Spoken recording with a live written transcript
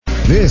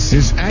This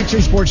is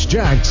Action Sports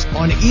Jax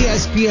on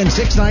ESPN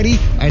 690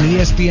 and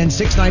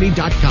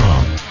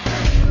ESPN690.com.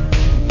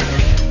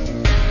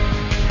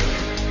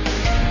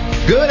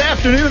 Good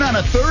afternoon on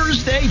a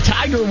Thursday.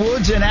 Tiger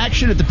Woods in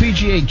action at the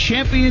PGA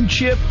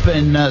Championship,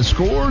 and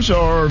scores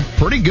are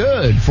pretty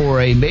good for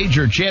a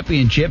major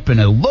championship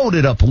and a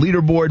loaded-up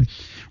leaderboard.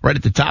 Right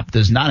at the top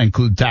does not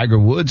include Tiger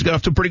Woods. Got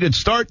off to a pretty good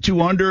start,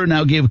 2 under,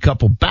 now gave a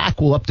couple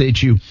back. We'll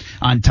update you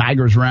on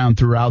Tiger's round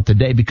throughout the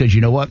day because you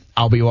know what?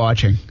 I'll be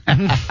watching.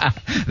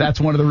 That's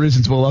one of the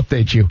reasons we'll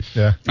update you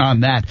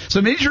on that.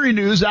 Some injury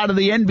news out of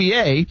the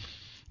NBA.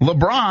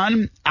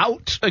 LeBron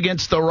out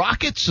against the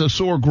Rockets, a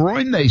sore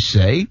groin, they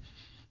say.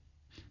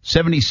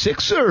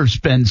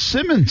 76ers, Ben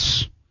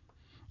Simmons.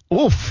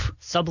 Oof.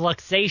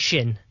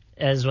 Subluxation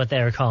is what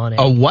they were calling it.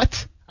 A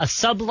what? A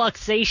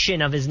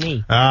subluxation of his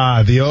knee.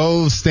 The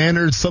old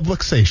standard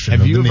subluxation.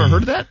 Have you ever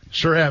heard of that?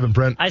 Sure haven't,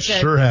 Brent.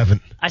 Sure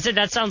haven't. I said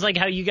that sounds like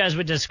how you guys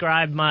would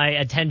describe my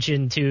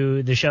attention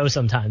to the show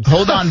sometimes.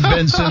 Hold on,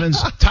 Ben Simmons.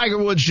 Tiger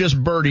Woods just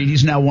birdied.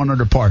 He's now 1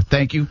 under par.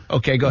 Thank you.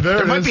 Okay, go.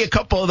 There might be a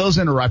couple of those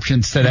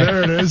interruptions today.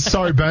 There it is.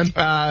 Sorry, Ben.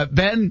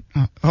 Ben,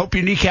 hope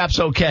your kneecap's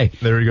okay.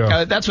 There we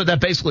go. That's what that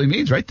basically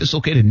means, right?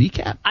 Dislocated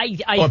kneecap?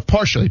 Or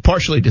partially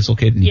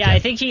dislocated kneecap. Yeah, I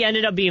think he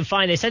ended up being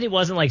fine. They said it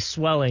wasn't like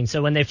swelling,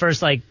 so when they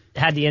first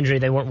had the injury,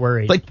 they weren't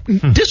worried.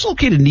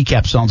 Dislocated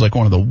kneecap sounds like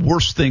one of the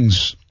worst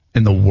things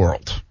in the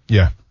world.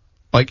 Yeah.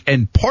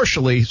 And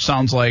partially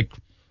sounds like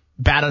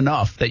bad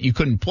enough that you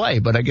couldn't play,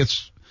 but I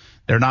guess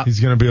they're not. He's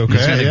going to be okay.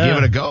 He's going to give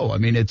it a go. I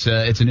mean, it's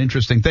an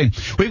interesting thing.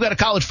 We've got a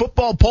college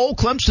football poll.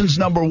 Clemson's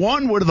number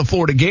 1. Where do the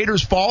Florida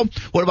Gators fall?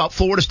 What about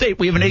Florida State?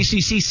 We have an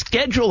ACC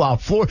schedule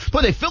out.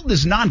 They filled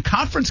these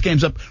non-conference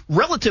games up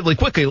relatively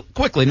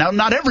quickly. Now,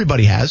 not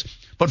everybody has.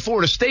 But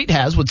Florida State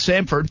has with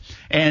Samford.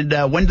 And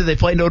when do they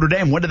play Notre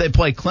Dame? When do they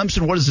play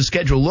Clemson? What does the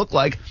schedule look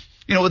like?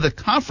 With the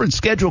conference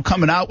schedule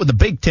coming out with the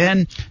Big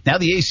Ten, now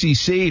the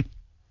ACC.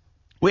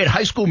 We had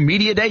High School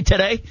Media Day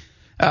today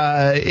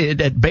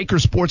at Baker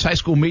Sports High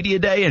School Media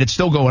Day, and it's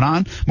still going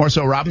on.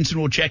 Marcel Robinson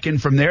will check in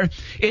from there.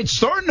 It's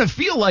starting to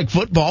feel like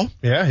football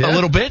a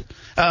little bit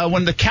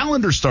when the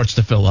calendar starts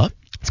to fill up.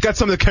 It's got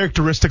some of the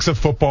characteristics of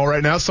football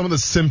right now, some of the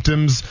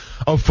symptoms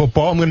of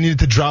football. I'm going to need it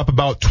to drop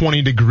about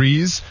 20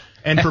 degrees.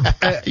 And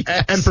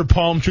for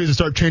palm trees to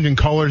start changing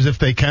colors if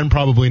they can,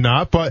 probably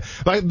not. But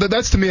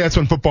that's to me, that's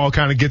when football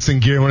kind of gets in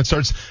gear, when it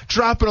starts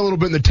dropping a little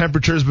bit in the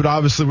temperatures. But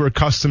obviously we're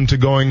accustomed to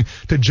going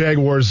to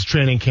Jaguars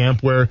training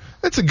camp where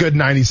it's a good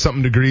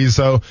 90-something degrees.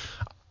 So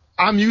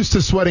I'm used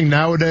to sweating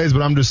nowadays,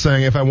 but I'm just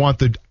saying if I want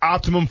the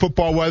optimum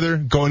football weather,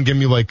 go and give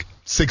me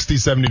 60,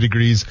 70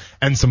 degrees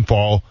and some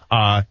fall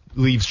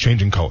leaves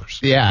changing colors.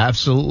 Yeah,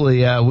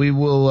 absolutely. We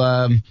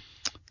will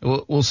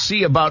we'll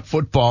see about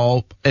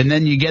football, and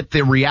then you get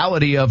the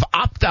reality of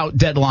opt-out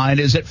deadline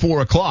is at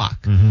 4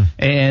 o'clock. Mm-hmm.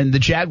 And the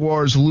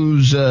Jaguars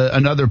lose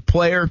another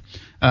player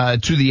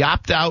to the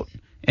opt-out,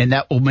 and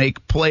that will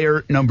make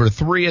player number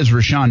 3 as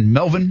Rashawn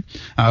Melvin.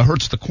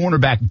 Hurts the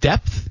cornerback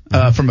depth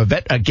from a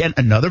vet. Again,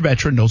 another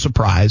veteran, no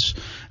surprise.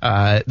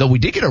 Though we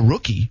did get a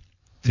rookie.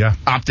 Yeah.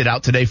 Opted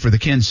out today for the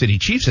Kansas City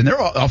Chiefs, and their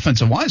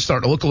offensive line is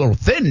starting to look a little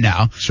thin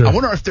now. Sure. I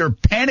wonder if they're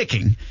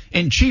panicking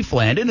in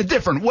Chiefland in a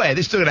different way.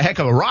 They still got a heck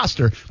of a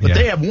roster, but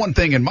they have one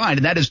thing in mind,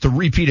 and that is to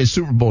repeat as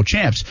Super Bowl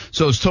champs.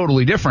 So it's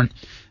totally different.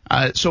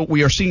 So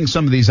we are seeing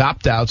some of these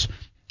opt-outs.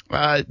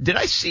 Did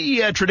I see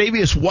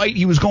Tre'Davious White?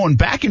 He was going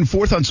back and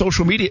forth on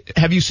social media.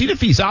 Have you seen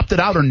if he's opted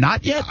out or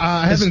not yet?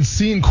 I haven't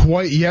seen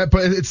quite yet,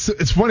 but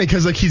it's funny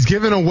because he's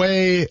given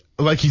away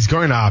he's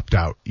going to opt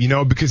out,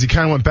 because he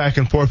kind of went back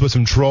and forth with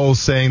some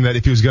trolls saying that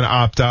if he was going to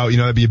opt out,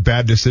 that'd be a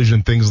bad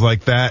decision, things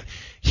like that.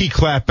 He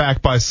clapped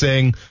back by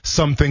saying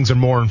some things are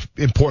more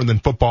important than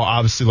football,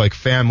 obviously, like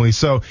family.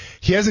 So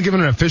he hasn't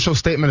given an official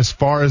statement as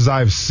far as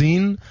I've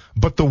seen,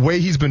 but the way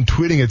he's been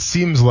tweeting, it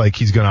seems like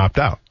he's going to opt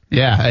out.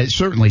 Yeah, it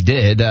certainly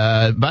did.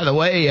 By the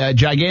way,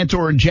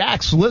 Gigantor and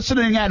Jax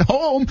listening at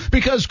home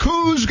because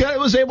Kuz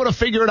was able to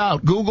figure it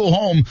out. Google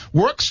Home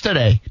works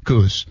today,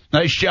 Kuz.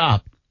 Nice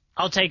job.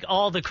 I'll take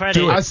all the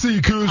credit. I see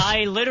you, Kuz.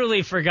 I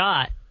literally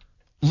forgot.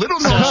 Little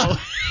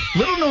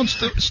known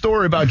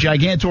story about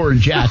Gigantor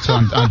and Jax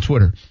on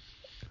Twitter.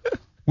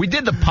 We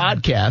did the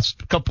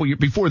podcast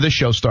before this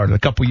show started, a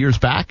couple years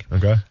back.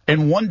 Okay.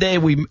 And one day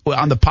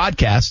on the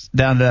podcast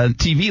down at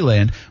TV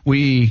Land,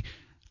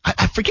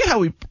 I forget how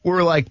we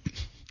were like,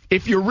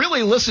 if you're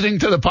really listening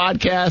to the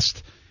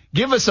podcast,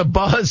 give us a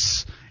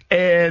buzz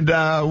and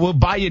we'll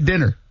buy you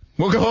dinner.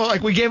 We'll go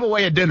we gave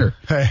away a dinner.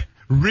 Hey,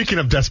 reeking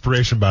of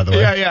desperation, by the way.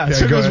 Yeah.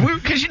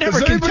 Because you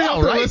never can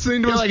tell, right?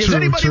 Listening to us? Is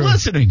anybody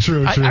listening?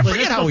 True. I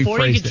forget how we phrased it.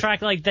 Before you could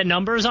track the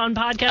numbers on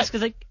podcasts?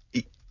 Because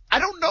I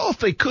don't know if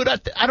they could.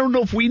 I don't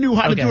know if we knew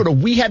how to do it or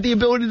we had the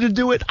ability to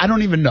do it. I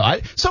don't even know.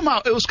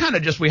 Somehow it was kind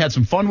of just we had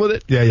some fun with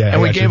it. Yeah.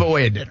 And we gave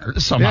away a dinner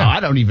somehow. Yeah.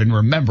 I don't even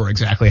remember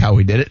exactly how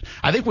we did it.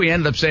 I think we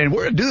ended up saying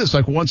we're going to do this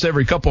once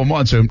every couple of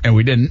months, and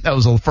we didn't. That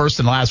was the first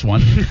and last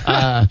one.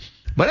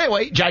 But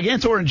anyway,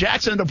 Gigantor and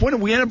Jackson ended up winning.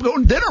 We ended up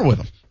going to dinner with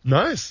them.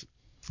 Nice.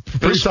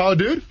 Pretty solid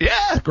dude.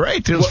 Yeah,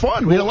 great. It was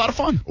fun. We had a lot of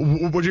fun.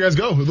 Where'd you guys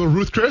go? A little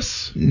Ruth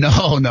Chris?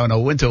 No.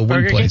 Went to a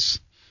wing place.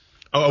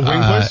 Oh, a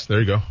wing place? There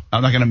you go.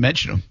 I'm not going to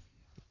mention them.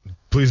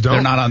 Please don't.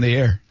 They're not on the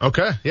air.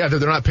 Okay. Yeah, they're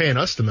not paying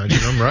us to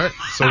mention them, right?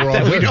 So we're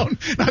all good.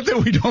 Not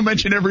that we don't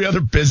mention every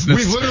other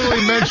business. We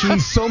literally mention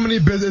so many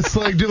businesses.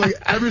 Like, dude, like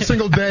every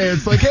single day,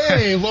 it's like,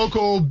 hey,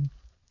 local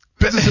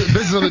business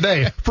of the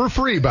day for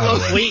free. By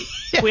the way,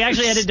 we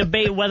actually had to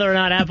debate whether or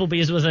not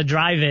Applebee's was a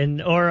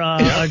drive-in or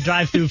a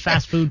drive-through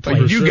fast food place.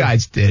 Like you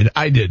guys did.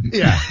 I didn't.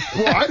 Yeah.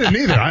 Well, I didn't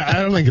either.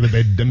 I don't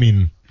think I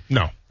mean.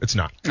 No, it's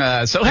not.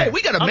 Hey,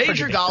 we got a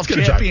major golf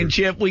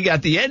championship. We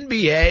got the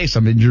NBA,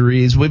 some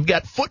injuries. We've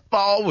got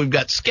football. We've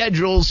got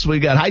schedules.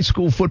 We've got high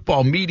school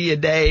football media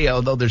day,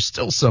 although there's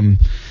still some.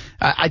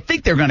 I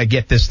think they're going to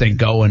get this thing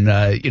going.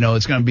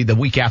 It's going to be the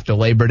week after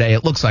Labor Day.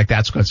 It looks like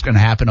that's what's going to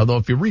happen. Although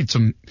if you read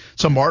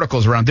some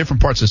articles around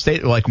different parts of the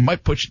state, like we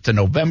might push it to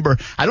November.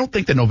 I don't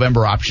think the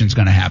November option is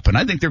going to happen.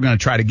 I think they're going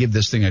to try to give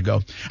this thing a go.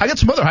 I got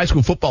some other high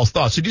school football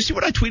thoughts. Did you see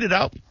what I tweeted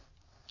out?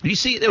 You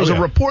see, there was a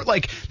report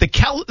like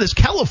this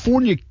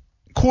California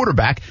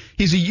quarterback.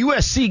 He's a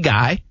USC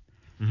guy.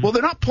 Mm-hmm. Well,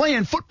 they're not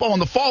playing football in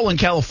the fall in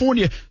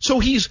California, so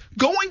he's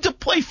going to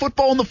play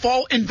football in the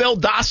fall in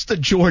Valdosta,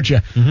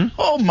 Georgia. Mm-hmm.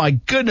 Oh my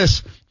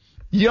goodness.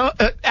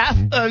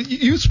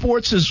 Youth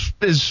sports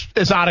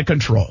is out of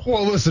control.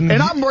 Well, listen,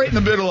 and I'm right in the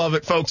middle of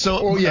it, folks.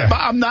 So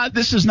I'm not.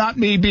 This is not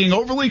me being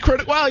overly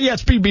critical. Well, yeah,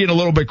 it's me being a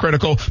little bit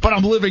critical, but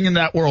I'm living in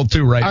that world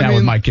too now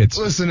with my kids.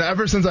 Listen,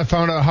 ever since I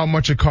found out how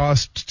much it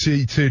costs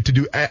to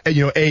do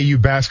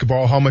AAU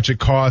basketball, how much it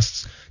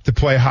costs to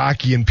play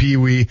hockey and Pee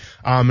Wee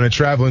in a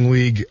traveling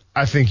league,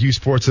 I think youth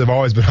sports have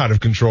always been out of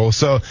control.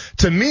 So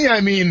to me,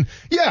 I mean,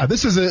 yeah,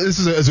 this is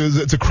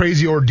it's a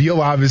crazy ordeal.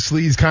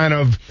 Obviously, he's kind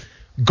of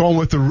going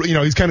with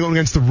he's kind of going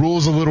against the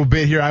rules a little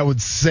bit here, I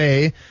would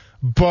say.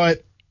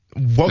 But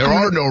there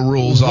are no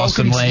rules,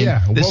 Austin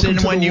Lane. This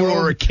isn't when you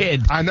were a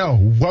kid. I know.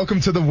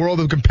 Welcome to the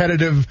world of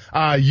competitive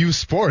youth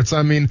sports.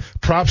 I mean,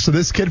 props to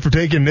this kid for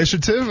taking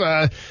initiative.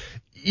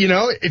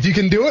 If you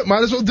can do it,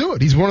 might as well do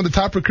it. He's one of the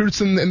top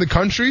recruits in the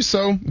country,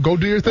 so go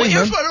do your thing, man.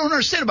 Here's what I don't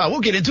understand about it.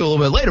 We'll get into it a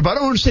little bit later, but I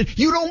don't understand.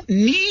 You don't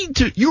need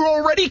to. You're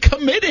already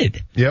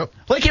committed. Yep.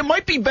 Like, it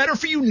might be better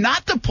for you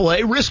not to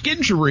play, risk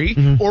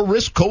injury, or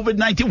risk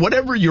COVID-19,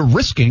 whatever you're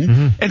risking,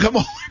 and come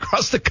all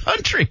across the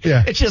country.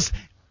 Yeah. It's just,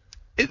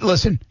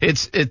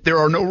 there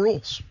are no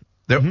rules.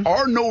 There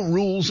are no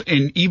rules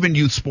in even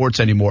youth sports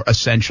anymore,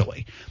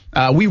 essentially.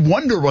 We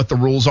wonder what the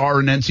rules are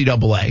in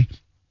NCAA.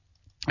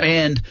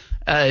 And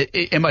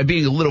am I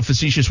being a little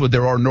facetious with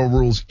there are no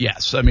rules?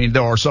 Yes. I mean,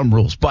 there are some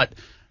rules, but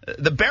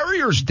the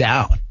barrier's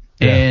down.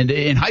 Yeah. And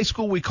in high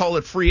school, we call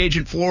it free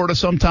agent Florida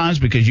sometimes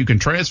because you can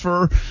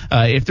transfer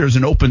if there's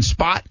an open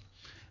spot.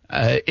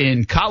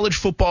 In college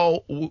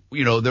football,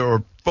 there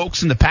are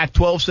folks in the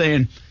Pac-12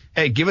 saying,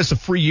 hey, give us a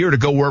free year to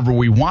go wherever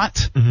we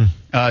want.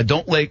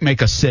 Don't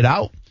make us sit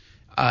out.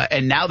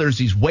 And now there's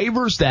these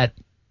waivers that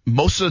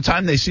most of the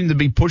time they seem to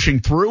be pushing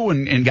through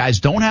and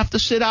guys don't have to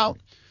sit out.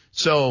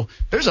 So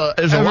there's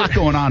a lot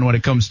going on when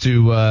it comes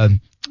to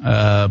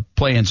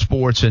playing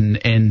sports,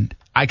 and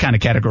I kind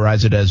of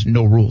categorize it as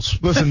no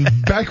rules. Listen,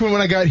 back when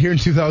I got here in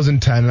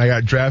 2010 and I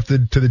got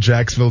drafted to the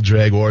Jacksonville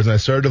Jaguars, and I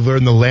started to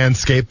learn the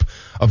landscape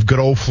of good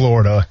old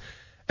Florida,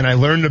 and I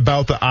learned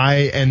about the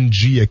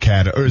ING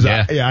Academy. Or is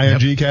it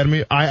ING Academy?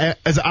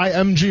 Is it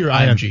IMG or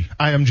IMG?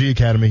 IMG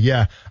Academy,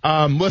 yeah.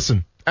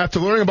 Listen.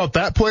 After learning about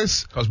that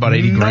place, costs about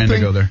 $80,000 to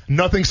go there.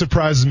 Nothing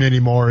surprises me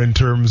anymore in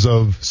terms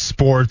of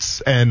sports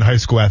and high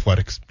school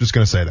athletics. Just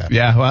going to say that.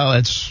 Yeah, well,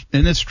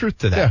 there's truth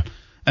to that.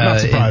 Yeah,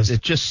 not surprised.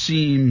 It just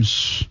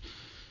seems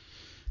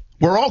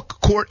we're all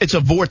it's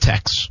a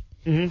vortex,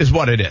 is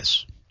what it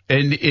is,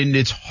 and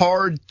it's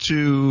hard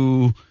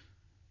to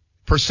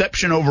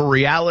perception over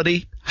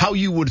reality. How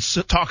you would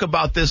talk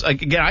about this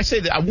again? I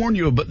say that I warn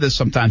you about this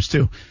sometimes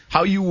too.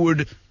 How you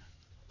would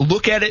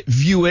look at it,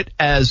 view it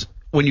as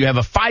when you have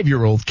a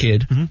 5-year-old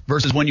kid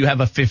versus when you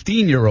have a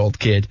 15-year-old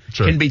kid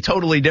can be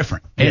totally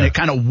different. And it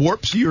kind of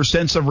warps your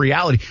sense of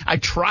reality. I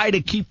try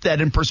to keep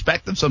that in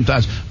perspective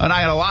sometimes. And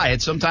I gotta lie,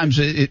 sometimes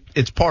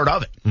it's part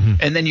of it.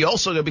 And then you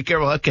also gotta be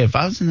careful. Okay, if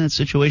I was in that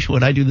situation,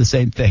 would I do the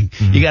same thing?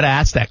 You gotta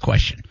ask that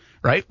question.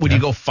 Right? Would you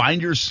go find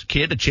your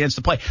kid a chance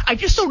to play? I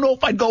just don't know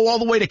if I'd go all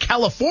the way to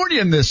California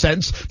in this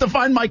sense to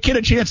find my kid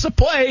a chance to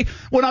play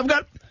when I've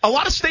got a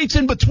lot of states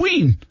in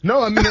between.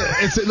 No, I mean,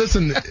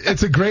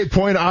 it's a great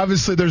point.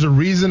 Obviously, there's a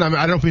reason. I mean,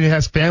 I don't think he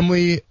has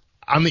family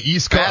on the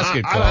East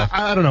Coast.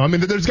 I don't know. I mean,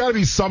 there's got to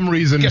be some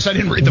reason. Guess I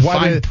didn't read the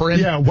fine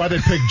print. Yeah, why they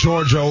picked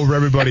Georgia over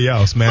everybody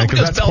else, man,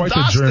 because that's quite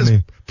the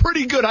journey.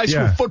 Pretty good high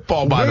school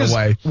football, by the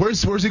way.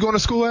 Where's he going to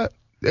school at?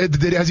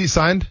 Has he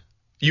signed?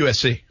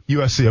 USC.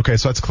 USC. Okay,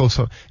 so that's close.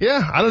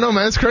 Yeah, I don't know,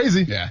 man. It's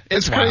crazy. Yeah,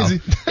 it's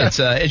crazy.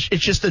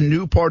 It's just a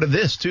new part of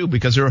this too,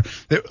 because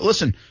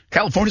listen,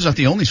 California's not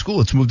the only school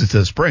that's moved it to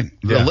the spring.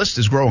 The list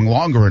is growing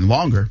longer and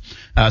longer.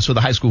 So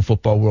the high school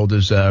football world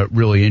is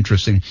really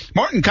interesting.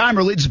 Martin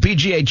Keimer leads the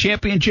PGA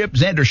Championship.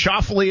 Xander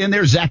Schauffele in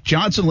there. Zach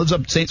Johnson lives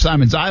up at St.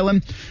 Simon's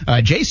Island.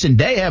 Jason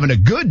Day having a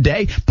good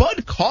day.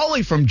 Bud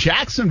Cauley from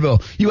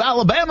Jacksonville. You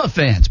Alabama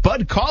fans,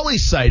 Bud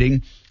Cauley's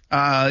sighting.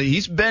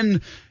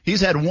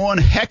 He's had one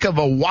heck of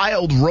a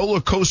wild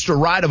roller coaster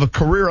ride of a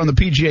career on the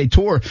PGA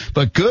Tour,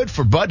 but good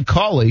for Bud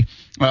Cauley.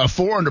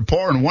 4 under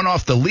par and 1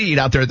 off the lead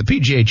out there at the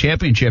PGA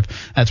Championship.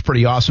 That's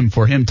pretty awesome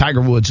for him.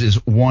 Tiger Woods is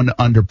 1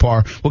 under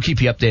par. We'll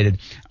keep you updated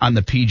on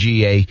the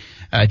PGA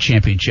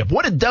Championship.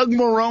 What did Doug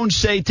Marrone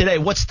say today?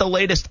 What's the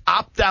latest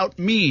opt-out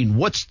mean?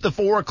 What's the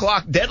 4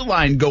 o'clock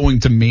deadline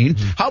going to mean?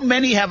 How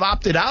many have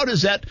opted out?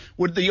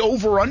 Would the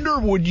over-under,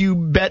 would you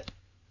bet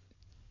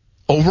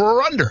over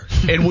or under?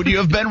 And would you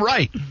have been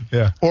right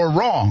or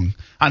wrong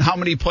on how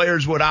many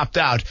players would opt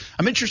out?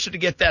 I'm interested to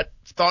get that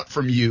thought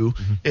from you.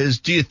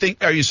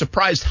 Are you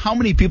surprised how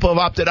many people have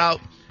opted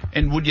out?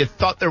 And would you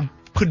thought there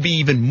could be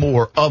even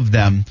more of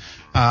them?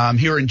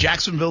 Here in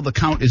Jacksonville, the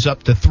count is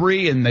up to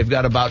 3, and they've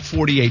got about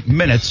 48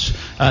 minutes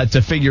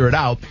to figure it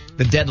out.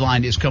 The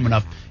deadline is coming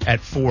up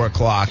at 4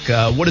 o'clock.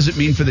 What does it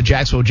mean for the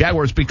Jacksonville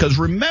Jaguars? Because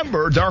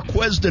remember,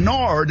 Darqueze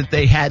Dennard,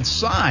 they had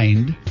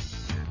signed,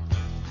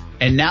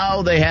 and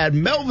now they had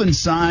Melvin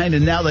signed,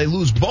 and now they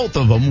lose both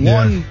of them.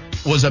 One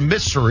was a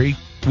mystery,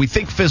 we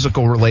think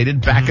physical related,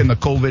 back in the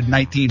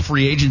COVID-19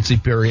 free agency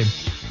period.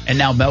 And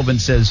now Melvin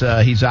says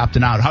he's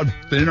opting out. How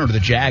thin are the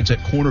Jags at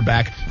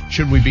cornerback?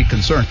 Should we be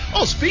concerned?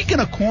 Oh, speaking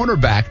of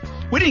cornerback,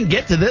 we didn't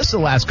get to this the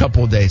last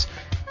couple of days.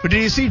 But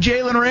did you see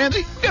Jalen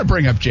Ramsey? We got to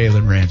bring up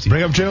Jalen Ramsey.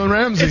 Bring up Jalen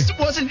Ramsey. It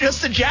wasn't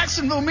just the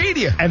Jacksonville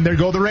media. And there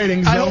go the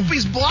ratings. I hope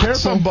he's blocked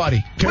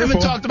somebody. We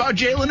haven't talked about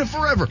Jalen in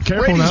forever.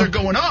 Ratings are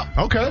going up.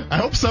 Okay. I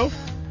hope so.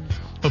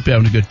 Hope you're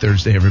having a good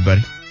Thursday,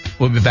 everybody.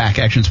 We'll be back.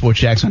 Action Sports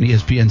Jacks on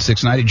ESPN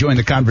 690. Join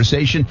the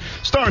conversation.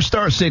 Star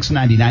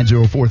 690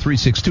 904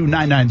 362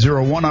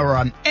 9901 or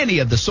on any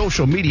of the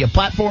social media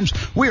platforms.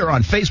 We are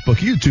on Facebook,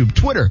 YouTube,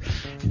 Twitter,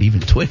 and even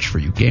Twitch for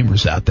you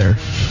gamers out there.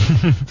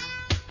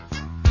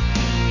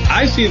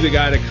 I see the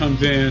guy that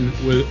comes in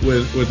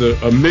with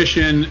a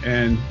mission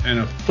and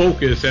a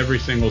focus every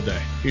single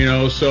day.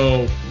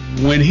 So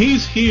when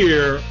he's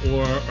here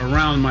or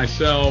around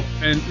myself,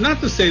 and not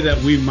to say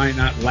that we might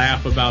not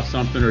laugh about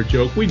something or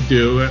joke, we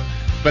do,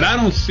 but I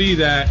don't see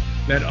that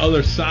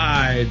other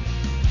side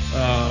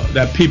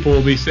that people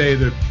will be saying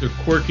the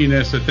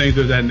quirkiness and things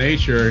of that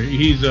nature.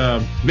 He's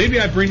maybe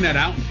I bring that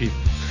out in people.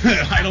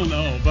 I don't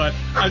know, but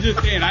I'm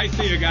just saying I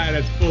see a guy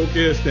that's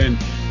focused and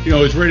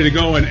is ready to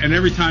go, and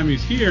every time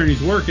he's here and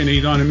he's working,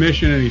 he's on a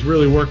mission and he's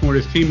really working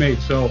with his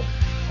teammates. So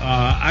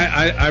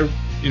I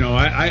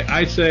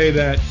say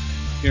that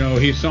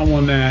he's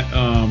someone that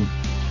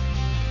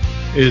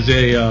is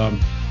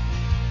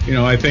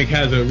I think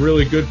has a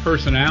really good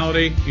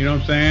personality, you know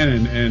what I'm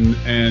saying,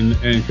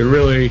 and can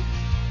really,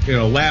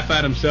 laugh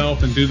at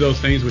himself and do those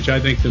things, which I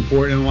think is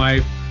important in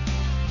life.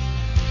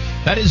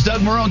 That is Doug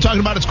Marrone talking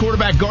about his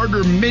quarterback,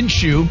 Gardner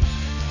Minshew.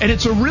 And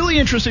it's a really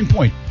interesting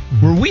point.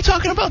 Were we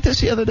talking about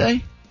this the other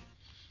day?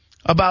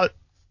 About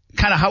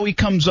kind of how he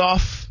comes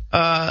off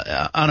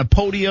on a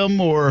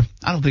podium, or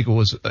I don't think it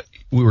was,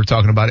 we were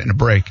talking about it in a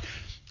break.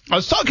 I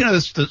was talking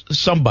to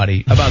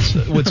somebody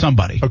with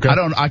somebody. Okay.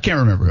 I can't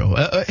remember who.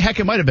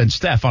 Heck, it might have been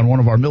Steph on one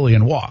of our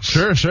million walks.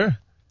 Sure.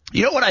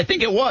 You know what I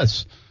think it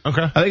was?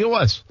 Okay. I think it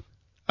was.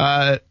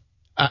 I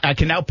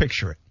can now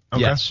picture it.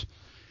 Okay. Yes.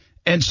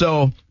 And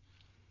so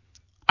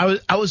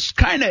I was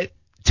kind of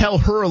tell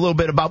her a little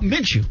bit about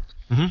Minshew.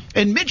 Mm-hmm.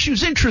 And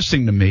Minshew's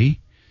interesting to me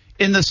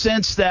in the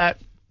sense that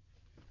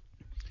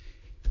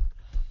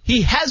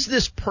he has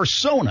this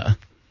persona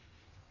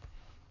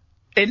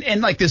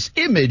and like this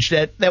image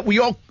that we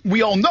all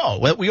know,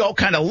 that we all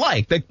kind of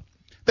like.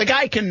 The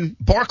guy can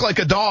bark like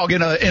a dog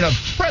in a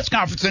press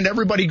conference and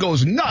everybody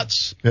goes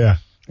nuts. Yeah.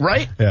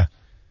 Right? Yeah.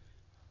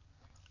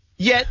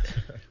 Yet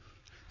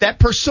that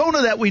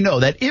persona that we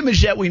know, that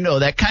image that we know,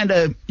 that kind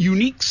of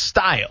unique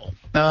style,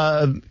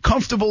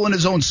 comfortable in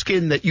his own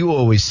skin that you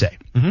always say.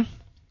 Mm-hmm.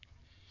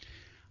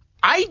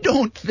 I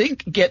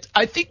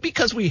think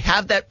because we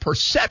have that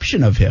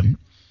perception of him,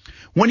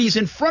 when he's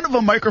in front of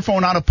a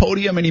microphone on a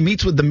podium and he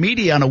meets with the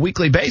media on a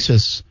weekly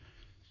basis,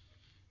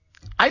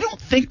 I don't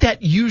think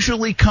that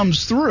usually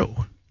comes through.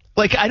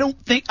 Like, I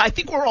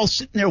think we're all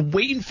sitting there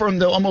waiting for him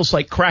to almost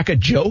like crack a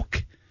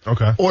joke.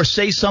 Okay. Or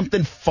say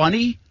something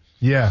funny.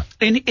 Yeah.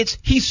 And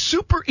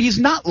he's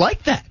not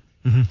like that.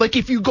 Mm-hmm. Like,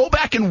 if you go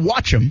back and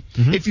watch him,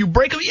 mm-hmm. if you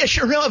break him, yeah,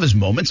 sure, he'll have his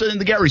moments.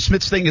 And the Gary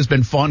Smith thing has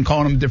been fun,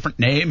 calling him a different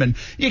name. And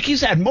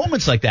he's had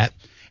moments like that.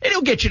 And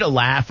he'll get you to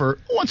laugh or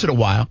once in a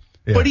while.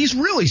 Yeah. But he's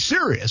really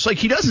serious. Like,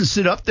 he doesn't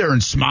sit up there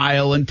and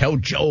smile and tell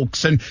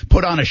jokes and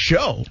put on a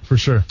show. For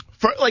sure.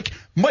 For like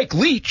Mike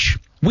Leach,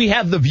 we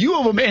have the view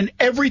of him, and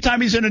every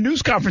time he's in a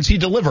news conference, he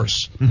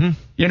delivers. Mm-hmm.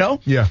 You know?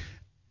 Yeah.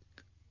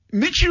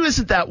 Minshew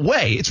isn't that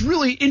way. It's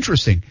really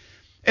interesting.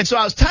 And so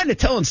I was kind of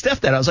telling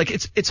Steph that. I was like,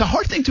 it's a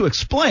hard thing to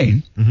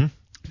explain. Mm-hmm.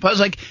 But I was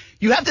like,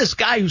 you have this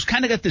guy who's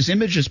kind of got this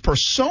image, this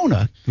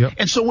persona. Yep.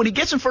 And so when he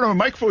gets in front of a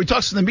microphone, he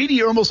talks to the media,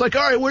 you're almost like,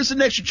 all right, where's the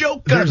next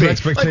joke going to be?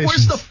 Like,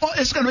 where's the fun?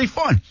 It's going to be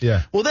fun.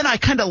 Yeah. Well, then I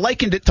kind of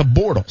likened it to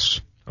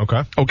Bortles.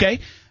 Okay.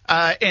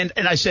 And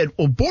I said,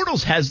 well,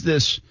 Bortles has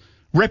this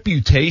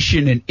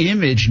reputation and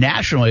image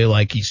nationally,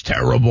 like he's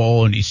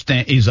terrible and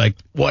he's like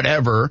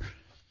whatever.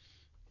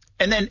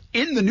 And then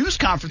in the news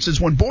conferences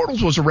when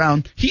Bortles was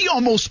around, he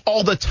almost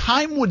all the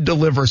time would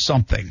deliver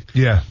something.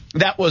 Yeah.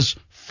 That was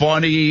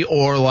funny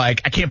or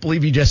like, I can't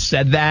believe you just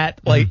said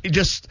that. Like it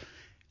just,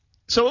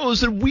 so it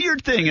was a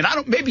weird thing.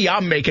 And maybe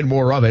I'm making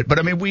more of it, but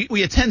I mean,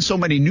 we attend so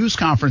many news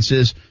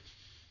conferences.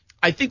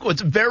 I think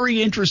what's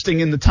very interesting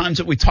in the times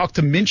that we talk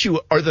to Minshew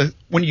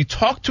when you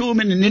talk to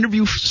him in an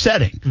interview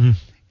setting,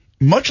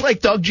 much like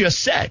Doug just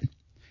said,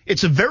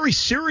 it's a very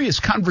serious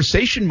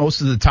conversation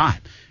most of the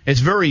time. It's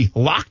very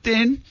locked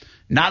in.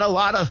 Not a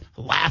lot of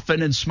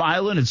laughing and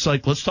smiling. It's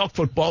like, let's talk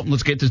football and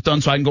let's get this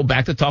done so I can go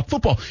back to talk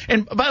football.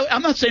 And by the way,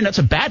 I'm not saying that's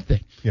a bad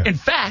thing. Yeah. In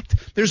fact,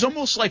 there's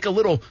almost like a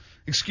little,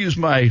 excuse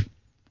my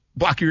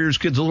block your ears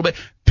kids a little bit,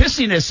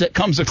 pissiness that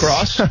comes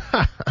across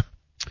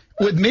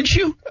with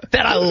Minshew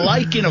that I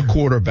like in a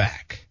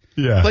quarterback.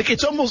 Yeah. Like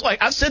it's almost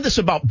like, I've said this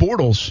about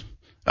Bortles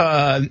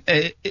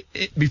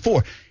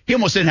before. He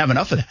almost didn't have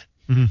enough of that.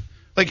 Mm-hmm.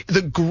 Like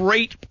the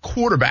great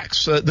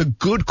quarterbacks, the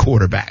good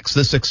quarterbacks,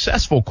 the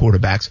successful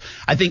quarterbacks,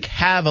 I think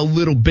have a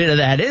little bit of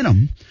that in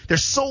them. They're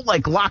so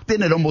like locked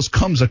in, it almost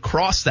comes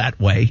across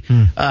that way.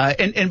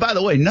 And by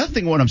the way,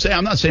 nothing what I'm saying,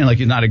 I'm not saying like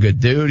he's not a good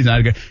dude.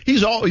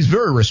 He's always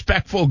very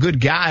respectful,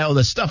 good guy, all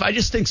this stuff. I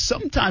just think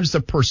sometimes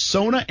the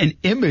persona and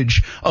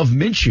image of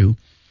Minshew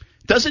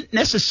doesn't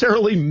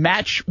necessarily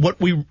match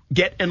what we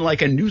get in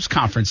like a news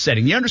conference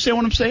setting. You understand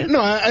what I'm saying? No,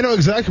 I know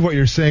exactly what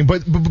you're saying,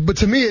 but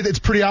to me, it's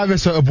pretty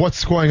obvious of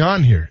what's going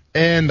on here.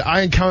 And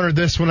I encountered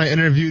this when I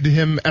interviewed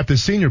him at the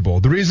Senior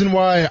Bowl. The reason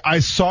why I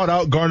sought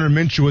out Gardner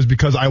Minshew was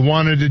because I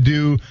wanted to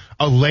do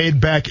a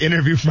laid-back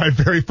interview for my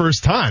very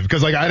first time.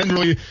 Because like I didn't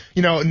really,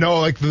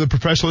 know like the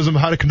professionalism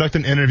of how to conduct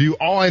an interview.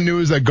 All I knew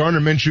is that Gardner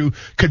Minshew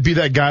could be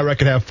that guy where I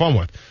could have fun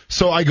with.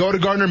 So I go to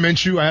Gardner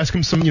Minshew. I ask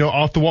him some,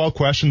 off-the-wall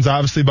questions,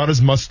 obviously about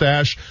his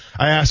mustache.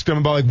 I asked him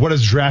about like what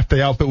his draft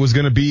day outfit was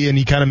going to be, and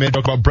he kind of made a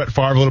joke about Brett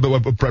Favre a little bit,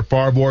 what Brett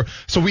Favre wore.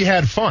 So we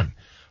had fun.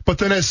 But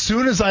then as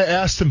soon as I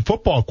asked him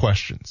football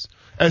questions,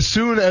 as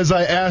soon as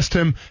I asked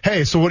him,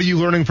 hey, so what are you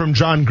learning from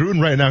John Gruden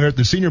right now here at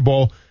the Senior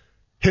Bowl,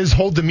 his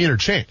whole demeanor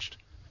changed.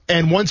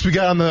 And once we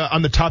got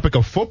on the topic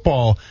of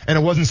football, and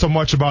it wasn't so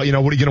much about, what are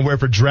you going to wear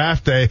for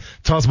draft day,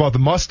 tell us about the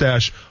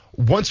mustache.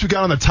 Once we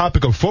got on the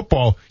topic of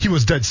football, he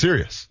was dead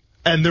serious.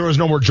 And there was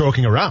no more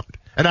joking around.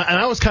 And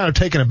I was kind of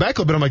taken aback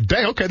a little bit. I'm like,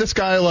 dang, okay, this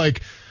guy,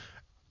 like,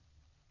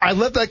 I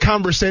left that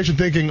conversation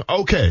thinking,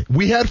 okay,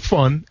 we had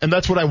fun, and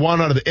that's what I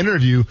want out of the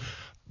interview.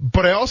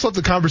 But I also left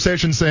the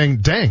conversation saying,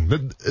 dang,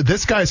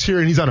 this guy's here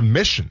and he's on a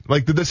mission.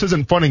 Like, this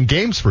isn't fun and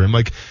games for him.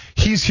 Like,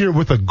 he's here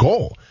with a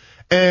goal.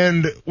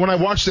 And when I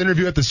watched the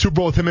interview at the Super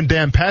Bowl with him and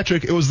Dan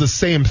Patrick, it was the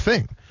same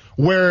thing,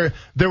 where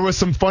there was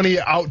some funny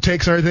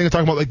outtakes and everything,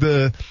 talking about like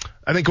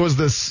I think it was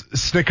the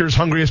Snickers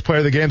hungriest player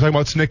of the game, talking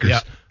about Snickers.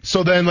 Yeah.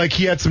 So then like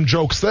he had some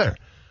jokes there.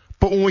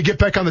 But when we get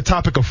back on the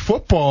topic of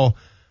football,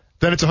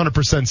 then it's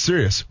 100%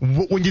 serious.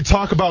 When you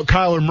talk about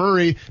Kyler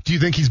Murray, do you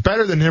think he's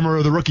better than him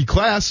or the rookie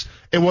class?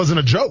 It wasn't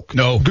a joke.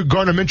 No.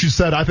 Gardner Minshew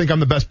said, I think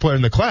I'm the best player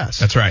in the class.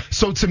 That's right.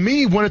 So to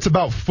me, when it's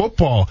about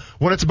football,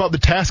 when it's about the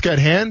task at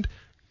hand,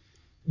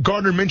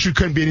 Gardner Minshew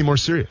couldn't be any more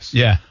serious.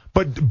 Yeah.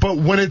 But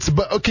when it's,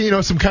 okay,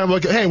 some kind of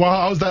like, hey, well,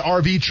 how was that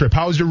RV trip?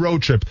 How was your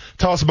road trip?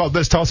 Tell us about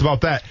this. Tell us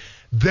about that.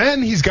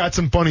 Then he's got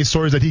some funny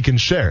stories that he can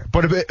share.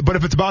 But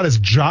if it's about his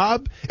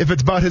job, if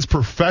it's about his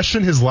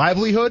profession, his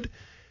livelihood,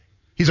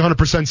 he's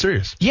 100%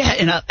 serious.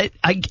 Yeah, and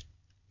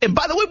and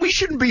by the way, we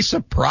shouldn't be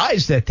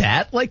surprised at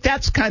that. Like,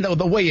 that's kind of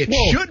the way it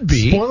should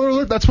be. Spoiler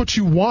alert, that's what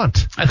you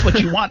want. That's what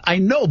you want. I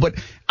know, but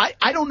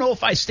I don't know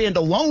if I stand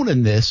alone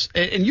in this.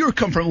 And you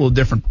come from a little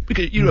different,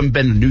 because you haven't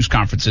been to news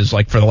conferences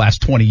like for the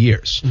last 20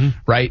 years,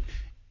 right?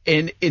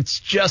 And it's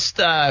just,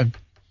 I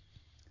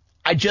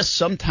just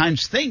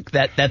sometimes think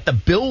that the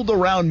build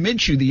around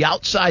Minshew, the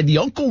outside, the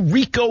Uncle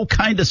Rico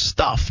kind of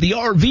stuff, the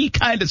RV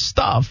kind of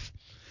stuff,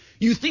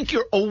 you think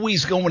you're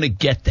always going to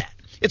get that.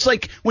 It's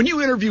like when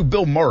you interview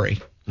Bill Murray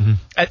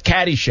at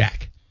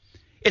Caddyshack.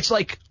 It's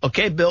like,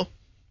 okay, Bill,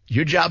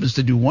 your job is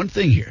to do one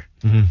thing here,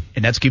 and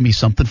that's give me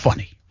something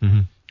funny,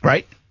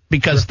 right?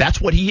 Because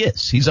that's what he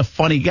is. He's a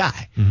funny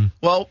guy.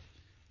 Well,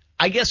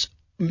 I guess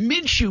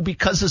Minshew,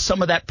 because of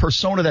some of that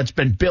persona that's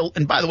been built,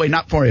 and by the way,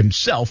 not for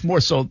himself,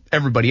 more so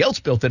everybody else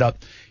built it up,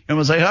 and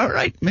was like, all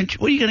right, Minshew,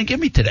 what are you going to give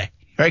me today?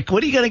 Right?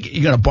 What are you going to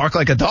you going to bark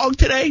like a dog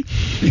today?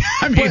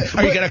 I mean,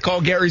 are you going to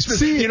call Gary Smith?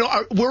 See,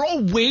 we're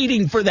all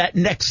waiting for that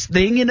next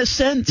thing in a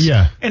sense.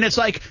 Yeah. And it's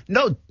like,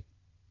 no,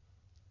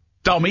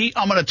 dummy.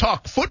 I'm going to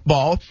talk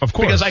football, of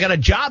course, because I got a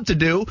job to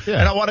do, and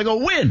I want to go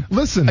win.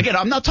 Listen. Again,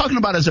 I'm not talking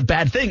about it as a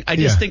bad thing. I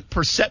just think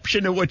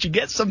perception of what you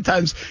get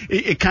sometimes,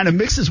 it kind of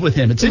mixes with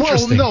him. It's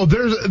interesting. Well,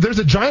 no, there's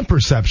a giant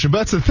perception, but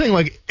that's the thing.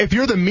 Like, if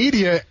you're the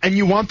media and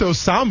you want those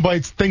sound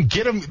bites, then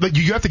get them. Like,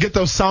 you have to get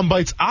those sound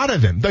bites out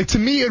of him. Like, to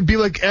me, it'd be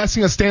like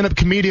asking a stand-up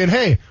comedian,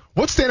 hey,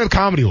 what's stand-up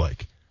comedy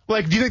like?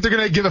 Like, do you think they're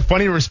going to give a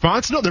funny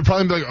response? No, they're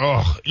probably going to be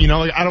like, oh,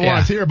 like, I don't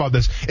want to hear about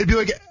this. It'd be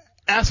like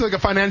asking like a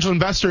financial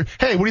investor,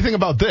 hey, what do you think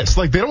about this?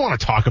 Like, they don't want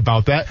to talk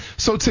about that.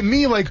 So to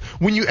me, like,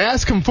 when you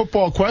ask him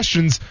football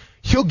questions,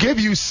 he'll give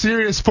you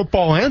serious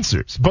football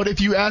answers. But if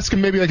you ask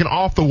him maybe like an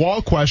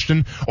off-the-wall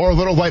question or a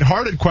little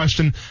lighthearted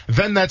question,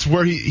 then that's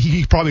where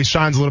he probably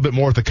shines a little bit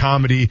more with the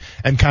comedy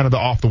and kind of the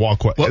off-the-wall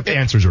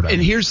answers or whatever.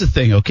 And here's the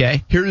thing,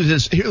 okay? Here,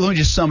 let me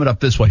just sum it up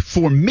this way.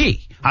 For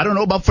me, I don't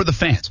know about for the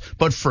fans,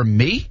 but for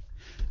me,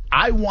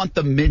 I want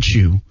the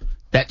Minshew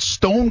that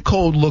stone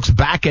cold looks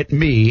back at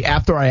me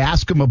after I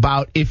ask him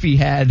about if he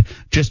had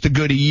just as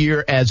good a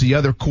year as the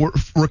other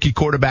rookie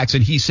quarterbacks,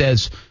 and he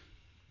says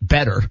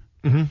better.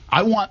 Mm-hmm.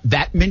 I want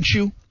that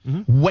Minshew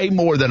way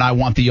more than I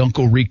want the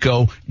Uncle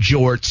Rico,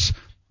 jorts,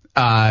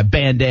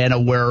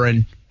 bandana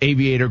wearing,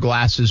 aviator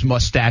glasses,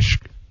 mustache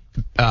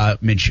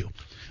Minshew.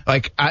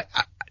 Like,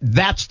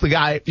 that's the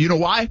guy. You know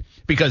why?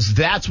 Because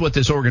that's what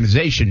this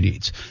organization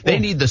needs. They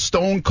need the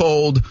stone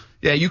cold,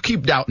 you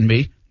keep doubting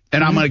me,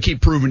 and I'm going to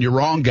keep proving you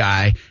wrong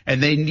guy,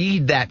 and they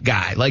need that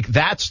guy. Like,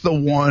 that's the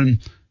one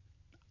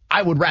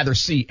I would rather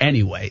see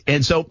anyway.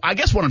 And so I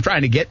guess what I'm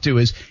trying to get to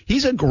is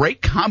he's a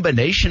great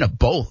combination of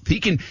both.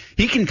 He can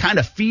kind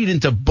of feed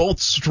into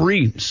both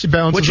streams,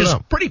 which is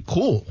pretty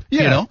cool.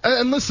 Yeah, you know?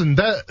 And listen,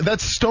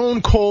 that's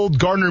stone cold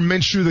Gardner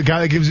Minshew, the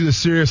guy that gives you the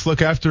serious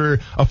look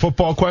after a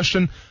football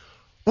question.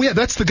 Well, yeah,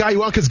 that's the guy you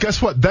want, because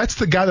guess what? That's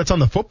the guy that's on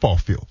the football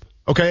field.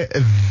 Okay?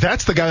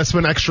 That's the guy that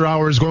spent extra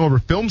hours going over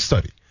film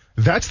study.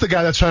 That's the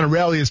guy that's trying to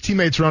rally his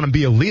teammates around and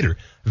be a leader.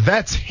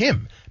 That's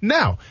him.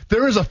 Now,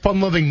 there is a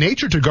fun-loving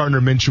nature to Gardner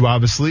Minshew,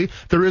 obviously.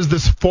 There is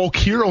this folk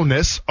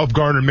hero-ness of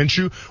Gardner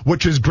Minshew,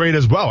 which is great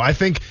as well. I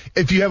think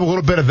if you have a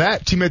little bit of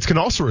that, teammates can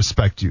also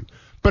respect you.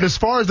 But as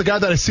far as the guy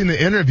that I've seen in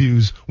the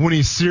interviews, when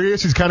he's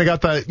serious, he's kind of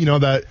got that,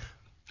 that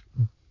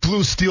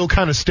blue steel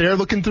kind of stare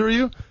looking through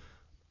you.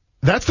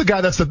 That's the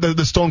guy that's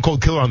the stone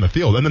cold killer on the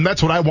field. And then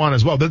that's what I want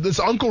as well. This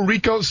Uncle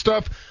Rico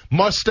stuff,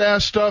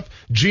 mustache stuff,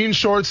 jean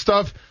short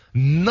stuff,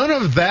 none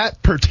of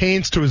that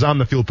pertains to his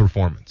on-the-field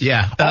performance.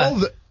 Yeah.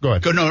 Go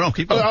ahead. No,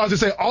 keep going. I was going to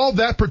say, all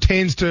that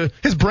pertains to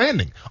his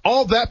branding.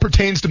 All that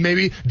pertains to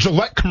maybe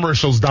Gillette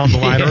commercials down the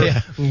line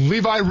or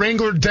Levi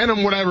Wrangler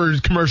denim, whatever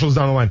commercials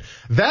down the line.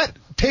 That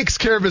takes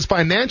care of his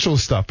financial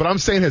stuff. But I'm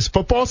saying his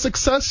football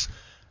success,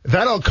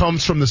 that all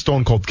comes from the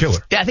stone cold killer.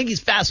 Yeah, I think he's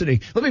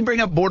fascinating. Let me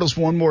bring up Bortles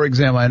for one more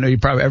example. I know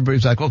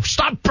everybody's like, well,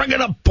 stop bringing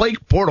up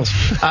Blake Bortles.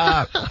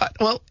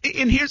 Well,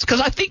 and here's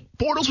because I think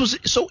Bortles was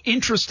so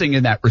interesting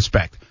in that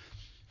respect.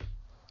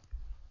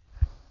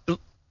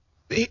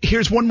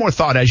 Here's one more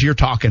thought as you're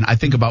talking, I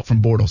think about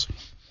from Bortles.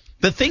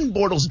 The thing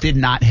Bortles did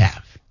not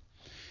have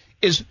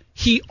is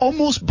he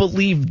almost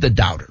believed the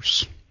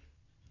doubters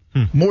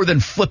more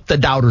than flipped the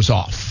doubters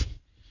off.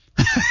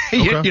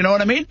 Okay. You know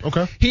what I mean?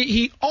 Okay.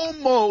 He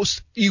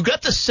almost, you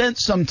got the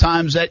sense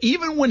sometimes that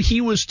even when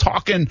he was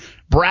talking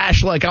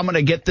brash, like I'm going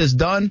to get this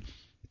done,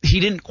 he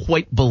didn't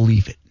quite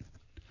believe it.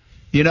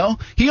 You know?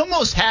 He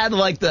almost had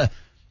like the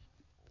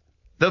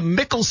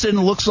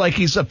Mickelson looks like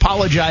he's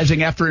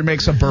apologizing after he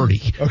makes a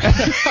birdie.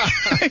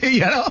 Okay.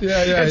 You know?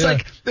 Yeah. It's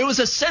like there was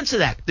a sense of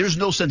that. There's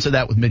no sense of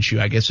that with Minshew,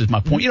 I guess is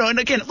my point. And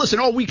again, listen,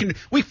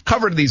 we've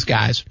covered these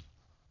guys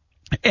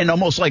and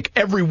almost like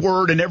every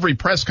word in every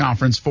press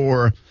conference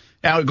for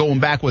now going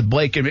back with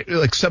Blake in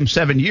like some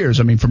 7 years.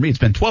 I mean, for me, it's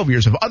been 12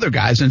 years of other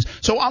guys. And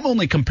so I'm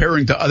only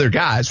comparing to other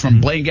guys. From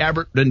Blaine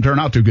Gabbert, didn't turn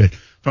out too good.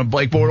 From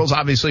Blake Bortles,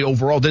 obviously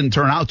overall didn't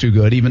turn out too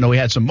good, even though he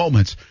had some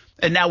moments.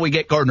 And now we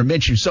get Gardner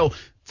Minshew. So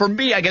for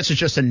me, I guess it's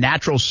just a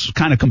natural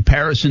kind of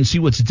comparison, see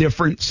what's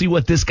different, see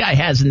what this guy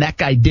has and that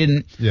guy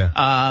didn't. Yeah.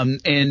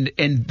 And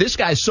this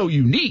guy's so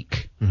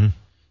unique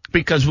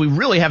because we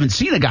really haven't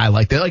seen a guy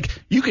like that. Like,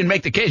 you can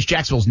make the case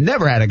Jacksonville's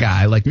never had a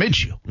guy like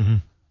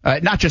Minshew.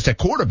 Not just at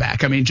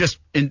quarterback. I mean, just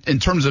in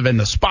terms of in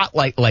the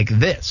spotlight like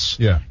this.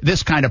 Yeah.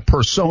 This kind of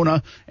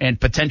persona and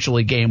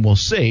potentially game we'll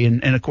see.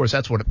 And of course,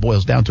 that's what it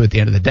boils down to at the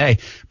end of the day.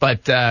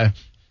 But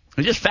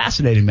it's just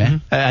fascinating,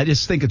 man. I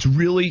just think it's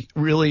really,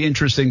 really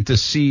interesting to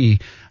see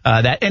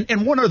that.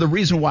 And one other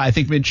reason why I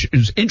think Mitch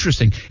is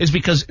interesting is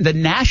because the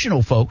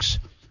national folks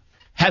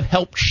have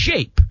helped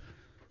shape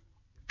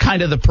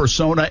kind of the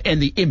persona and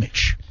the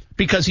image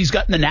because he's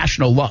gotten the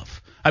national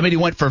love. I mean, he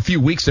went for a few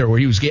weeks there where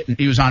he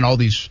was on all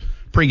these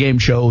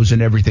pregame shows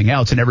and everything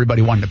else, and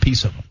everybody wanted a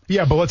piece of him.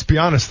 Yeah, but let's be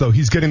honest, though.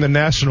 He's getting the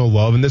national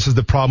love, and this is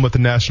the problem with the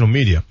national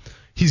media.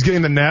 he's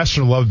getting the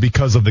national love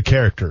because of the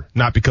character,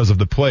 not because of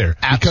the player.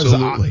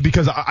 Absolutely.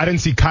 Because I didn't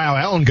see Kyle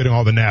Allen getting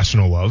all the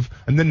national love,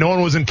 and then no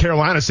one was in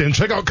Carolina saying,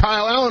 check out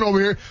Kyle Allen over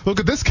here. Look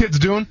what this kid's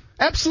doing.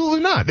 Absolutely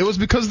not. It was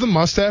because of the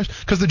mustache,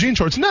 because of the jean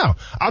shorts. Now,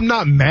 I'm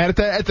not mad at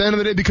that at the end of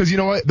the day because you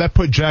know what? That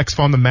put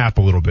Jacksonville on the map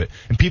a little bit.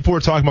 And people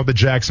were talking about the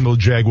Jacksonville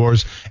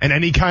Jaguars, and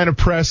any kind of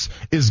press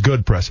is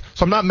good press.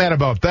 So I'm not mad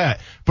about that.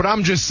 But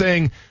I'm just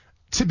saying,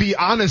 to be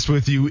honest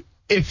with you,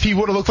 if he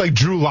would have looked like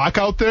Drew Lock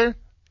out there,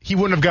 he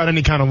wouldn't have got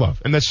any kind of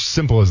love. And that's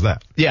simple as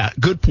that. Yeah,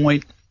 good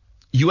point.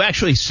 You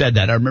actually said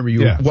that. I remember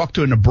you walked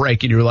in a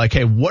break and you were like,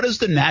 hey, what is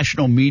the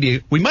national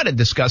media? We might have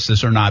discussed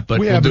this or not,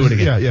 but we'll do it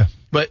again. Yeah.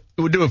 But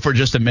we'll do it for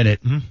just a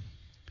minute. Mm-hmm.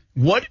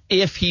 What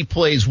if he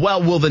plays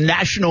well? Will the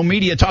national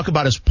media talk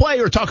about his play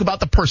or talk about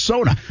the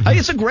persona? Mm-hmm. I think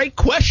it's a great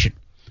question.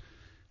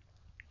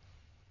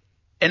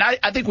 And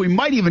I think we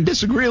might even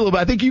disagree a little bit.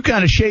 I think you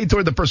kind of shade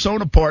toward the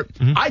persona part.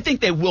 Mm-hmm. I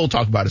think they will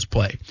talk about his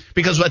play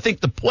because I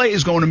think the play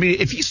is going to be,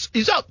 if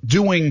he's out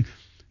doing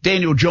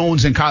Daniel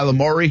Jones and Kyler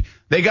Murray,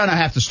 they're going to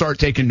have to start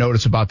taking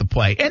notice about the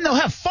play. And they'll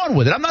have fun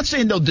with it. I'm not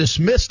saying they'll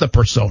dismiss the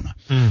persona.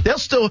 They'll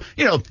still,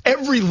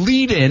 every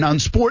lead-in on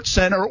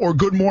SportsCenter or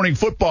Good Morning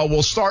Football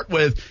will start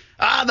with,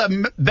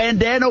 the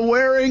bandana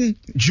wearing,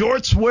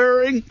 jorts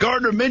wearing,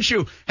 Gardner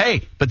Minshew.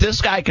 Hey, but this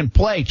guy can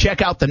play.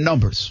 Check out the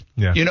numbers.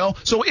 Yeah.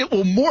 So it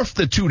will morph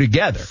the two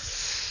together.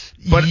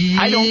 But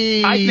I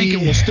think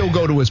it will still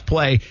go to his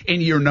play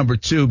in year number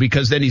 2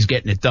 because then he's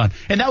getting it done.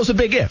 And that was a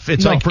big if.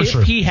 It's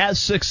if he has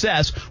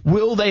success,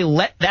 will they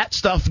let that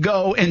stuff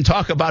go and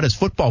talk about his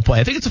football play?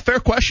 I think it's a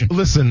fair question.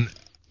 Listen,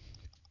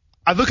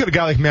 I look at a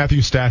guy like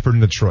Matthew Stafford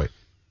in Detroit.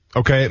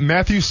 Okay,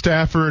 Matthew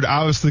Stafford,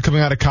 obviously coming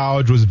out of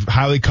college, was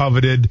highly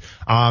coveted.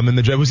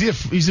 Was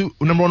he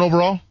number 1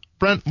 overall?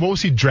 Brent, what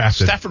was he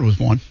drafted? Stafford was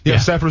 1. Yeah,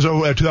 Stafford was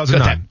over 2009.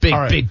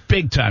 Got that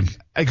big time.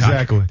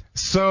 Exactly. Contract.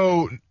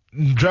 So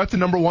drafted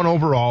number 1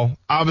 overall.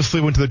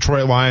 Obviously went to the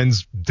Detroit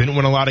Lions. Didn't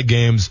win a lot of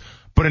games,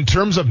 but in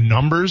terms of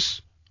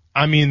numbers,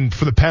 I mean,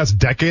 for the past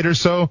decade or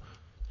so,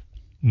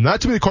 not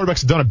too many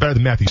quarterbacks have done it better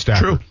than Matthew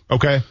Stafford. True.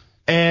 Okay.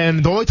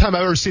 And the only time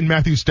I've ever seen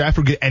Matthew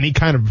Stafford get any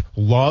kind of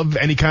love,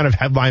 any kind of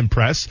headline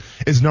press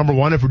is number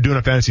 1 if we're doing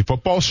a fantasy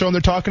football show and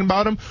they're talking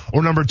about him,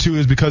 or number 2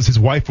 is because his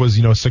wife was,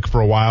 sick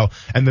for a while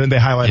and then they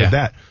highlighted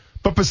that.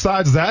 But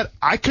besides that,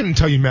 I couldn't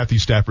tell you Matthew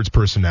Stafford's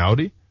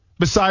personality.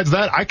 Besides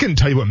that, I couldn't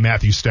tell you what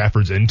Matthew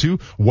Stafford's into,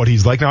 what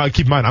he's like. Now,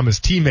 keep in mind, I'm his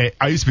teammate.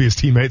 I used to be his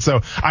teammate,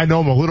 so I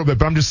know him a little bit.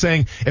 But I'm just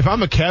saying, if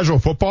I'm a casual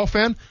football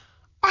fan,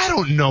 I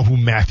don't know who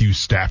Matthew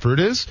Stafford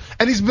is.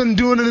 And he's been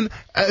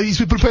he's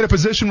been playing a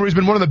position where he's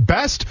been one of the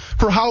best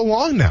for how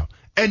long now?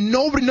 And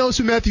nobody knows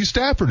who Matthew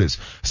Stafford is.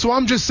 So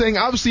I'm just saying,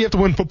 obviously you have to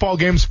win football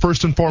games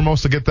first and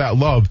foremost to get that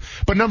love.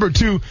 But number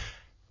 2,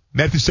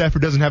 Matthew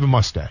Stafford doesn't have a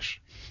mustache.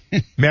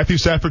 Matthew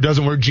Stafford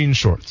doesn't wear jean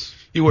shorts.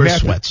 He wears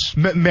sweats.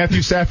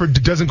 Matthew Stafford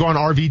doesn't go on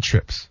RV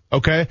trips.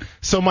 Okay?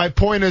 So my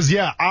point is,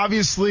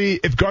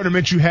 obviously, if Gardner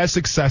Minshew has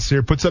success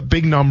here, puts up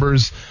big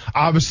numbers,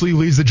 obviously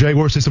leads the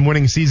Jaguars to some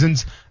winning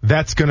seasons,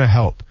 that's going to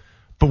help.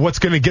 But what's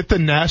going to get the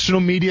national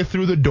media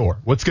through the door,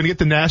 what's going to get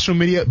the national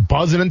media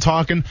buzzing and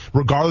talking,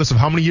 regardless of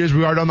how many years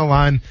we are down the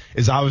line,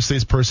 is obviously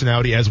his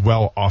personality as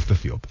well off the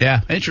field. Yeah,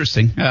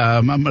 interesting.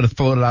 I'm going to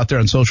float it out there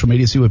on social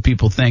media, see what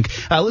people think.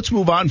 Let's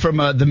move on from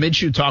the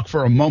Minshew talk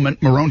for a moment.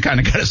 Marone kind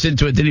of got us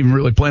into it, didn't even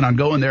really plan on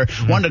going there.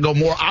 Mm-hmm. Wanted to go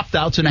more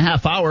opt-outs in a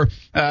half hour.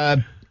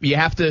 You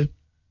have to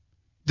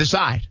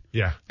decide.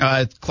 Yeah.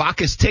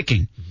 Clock is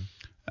ticking.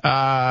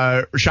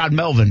 Rashad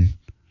Melvin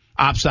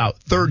opts out.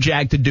 Third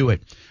Jag to do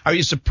it. Are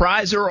you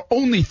surprised there are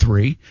only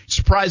 3?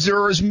 Surprised there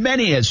are as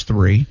many as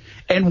 3?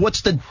 And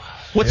what's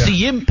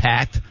the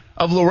impact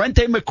of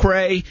Lorente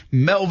McCray,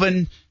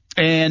 Melvin,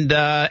 and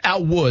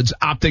Al Woods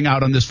opting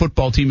out on this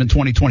football team in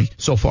 2020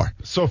 so far?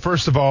 So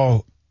first of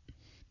all,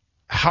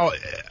 if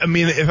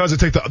I was to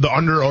take the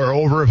under or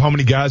over of how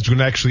many guys are going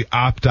to actually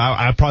opt out,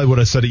 I probably would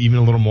have said it even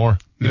a little more.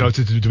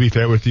 To be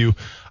fair with you,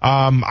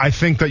 I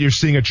think that you're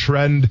seeing a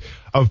trend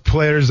of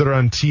players that are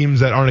on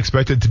teams that aren't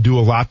expected to do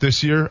a lot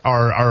this year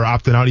are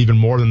opting out even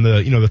more than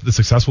the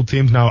successful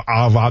teams. Now,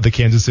 a la the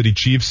Kansas City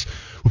Chiefs,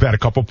 who've had a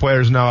couple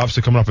players now,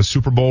 obviously coming off a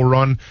Super Bowl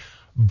run.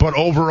 But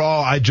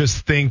overall, I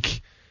just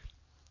think,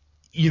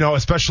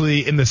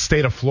 especially in the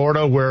state of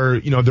Florida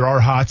where, there are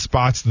hot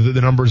spots,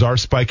 the numbers are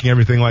spiking,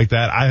 everything like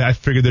that. I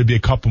figured there'd be a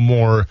couple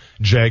more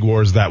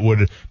Jaguars that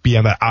would be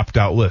on that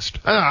opt-out list.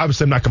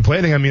 Obviously, I'm not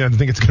complaining. I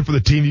think it's good for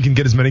the team. You can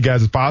get as many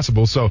guys as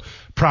possible. So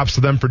props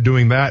to them for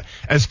doing that.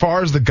 As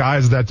far as the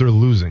guys that they're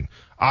losing,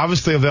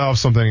 obviously they all have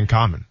something in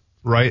common,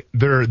 right?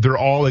 They're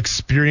all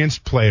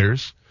experienced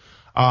players.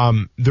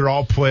 They're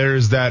all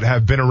players that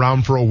have been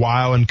around for a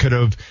while and could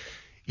have,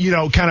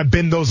 kind of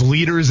been those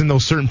leaders in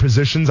those certain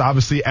positions.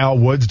 Obviously, Al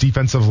Woods,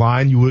 defensive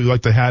line, you would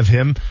like to have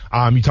him.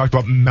 You talked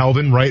about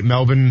Melvin, right?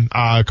 Melvin,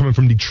 coming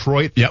from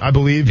Detroit, I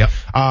believe. Yep.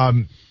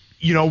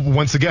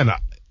 Once again,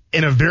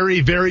 in a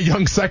very, very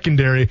young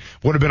secondary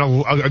would have been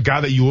a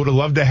guy that you would have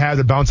loved to have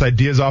to bounce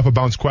ideas off of,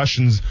 bounce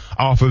questions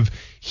off of.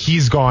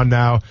 He's gone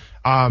now.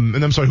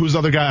 And I'm sorry, who's the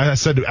other guy? I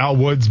said Al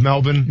Woods,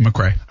 Melvin.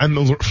 McCray.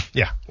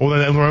 Well,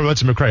 then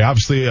let's McCray.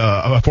 Obviously,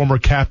 a former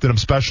captain of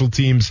special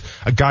teams,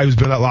 a guy who's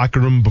been in that locker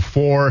room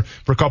before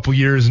for a couple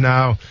years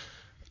now.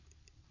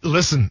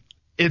 Listen,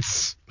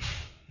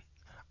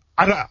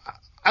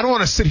 I don't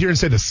want to sit here and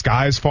say the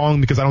sky is falling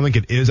because I don't think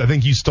it is. I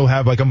think you still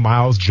have like a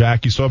Miles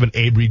Jack. You still have an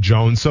Avery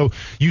Jones. So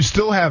you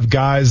still have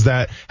guys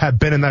that have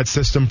been in that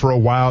system for a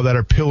while that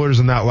are pillars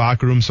in that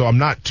locker room. So I'm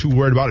not too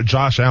worried about it.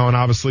 Josh Allen,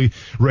 obviously,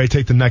 ready to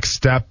take the next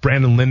step.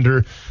 Brandon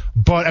Linder.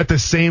 But at the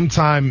same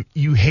time,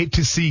 you hate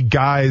to see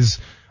guys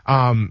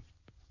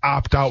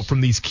opt out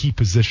from these key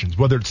positions,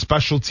 whether it's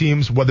special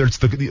teams, whether it's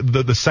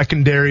the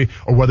secondary,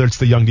 or whether it's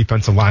the young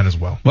defensive line as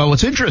well. Well,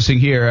 what's interesting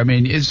here, I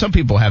mean, is some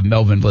people have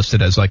Melvin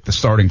listed as like the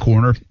starting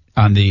corner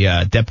on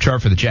the depth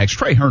chart for the Jags.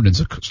 Trey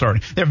Herndon's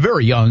starting. They're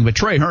very young, but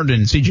Trey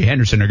Herndon and C.J.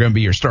 Henderson are going to be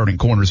your starting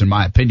corners, in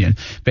my opinion,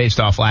 based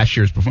off last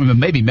year's performance.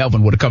 Maybe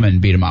Melvin would have come in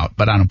and beat him out,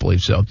 but I don't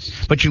believe so.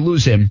 But you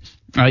lose him.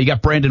 You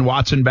got Brandon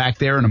Watson back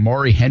there, and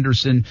Amari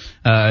Henderson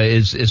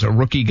is a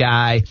rookie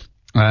guy.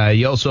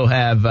 You also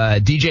have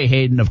DJ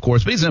Hayden, of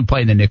course, but he's going to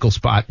play in the nickel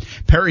spot.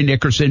 Perry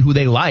Nickerson, who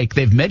they like.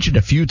 They've mentioned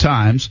a few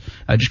times.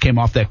 Just came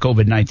off that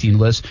COVID-19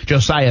 list.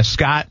 Josiah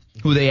Scott,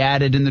 who they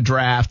added in the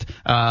draft.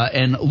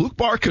 And Luke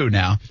Barku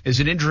now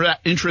is an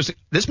interesting.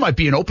 This might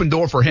be an open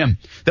door for him.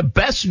 The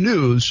best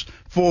news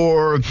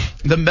for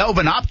the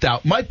Melvin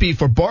opt-out might be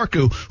for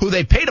Barku, who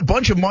they paid a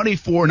bunch of money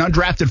for an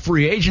undrafted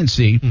free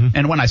agency. Mm-hmm.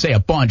 And when I say a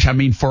bunch, I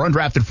mean for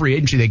undrafted free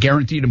agency, they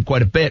guaranteed him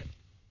quite a bit.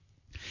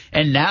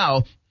 And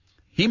now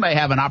he may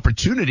have an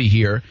opportunity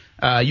here.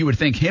 You would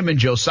think him and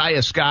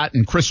Josiah Scott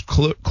and Chris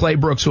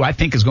Claybrooks, who I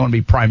think is going to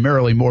be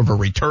primarily more of a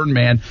return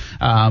man,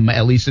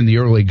 at least in the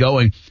early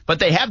going. But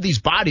they have these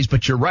bodies,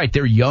 but you're right,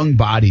 they're young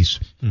bodies.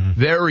 Mm-hmm.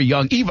 Very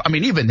young.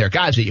 Even their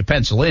guys that you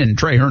pencil in,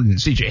 Trey Herndon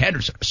and C.J.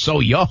 Henderson, are so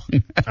young.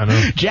 I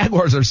know.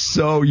 Jaguars are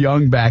so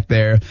young back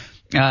there.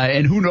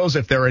 And who knows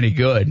if they're any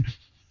good.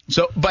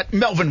 But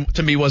Melvin,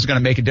 to me, wasn't going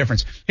to make a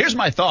difference. Here's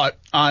my thought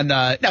on,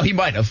 now he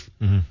might have,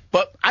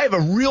 but I have a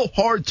real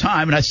hard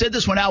time, and I said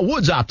this when Al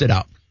Woods opted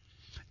out.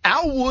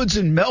 Al Woods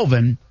and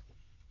Melvin,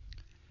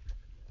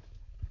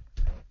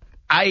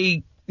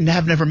 I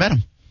have never met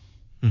them.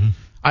 Mm-hmm.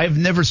 I have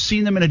never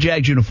seen them in a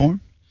Jags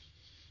uniform.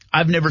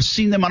 I've never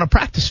seen them on a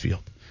practice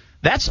field.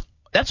 That's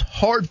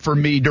hard for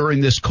me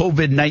during this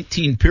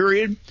COVID-19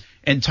 period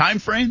and time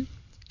frame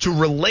to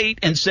relate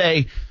and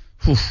say,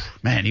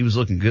 man, he was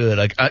looking good.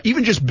 Like,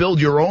 even just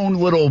build your own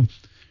little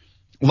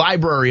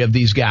library of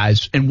these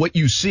guys and what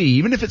you see,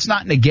 even if it's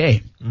not in a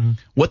game,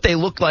 what they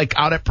look like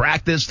out at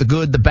practice, the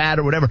good, the bad,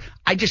 or whatever.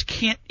 I just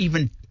can't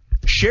even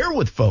share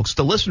with folks,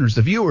 the listeners,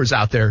 the viewers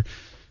out there,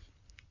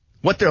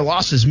 what their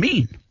losses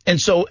mean. And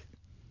so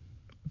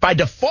by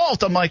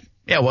default, I'm like,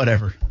 yeah,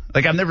 whatever.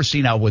 Like, I've never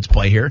seen Al Woods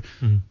play here.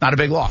 Not a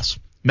big loss.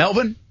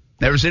 Melvin,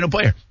 never seen him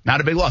play here.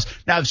 Not a big loss.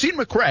 Now, I've seen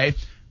McCray,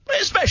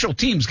 a special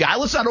teams guy.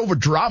 Let's not over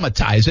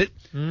dramatize it.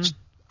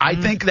 I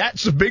think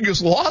that's the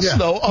biggest loss,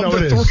 though, of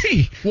the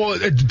three. Well,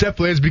 it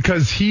definitely is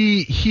because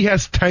he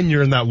has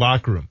tenure in that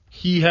locker room.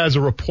 He has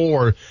a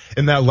rapport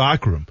in that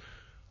locker room.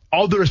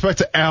 All due respect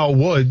to Al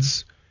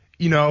Woods,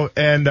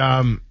 and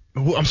I'm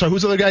sorry,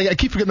 who's the other guy? I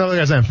keep forgetting the other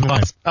guy's name from the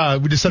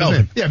Lions. We just said his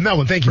name. Yeah,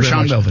 Melvin. Thank you very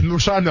much.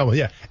 Rashawn Melvin,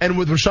 yeah. And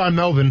with Rashawn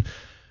Melvin,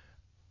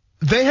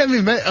 they haven't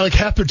even met like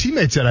half their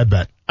teammates yet, I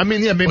bet. I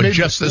mean, yeah, maybe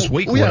just this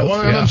week.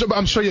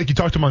 I'm sure you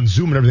talked to him on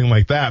Zoom and everything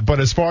like that. But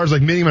as far as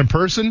like meeting him in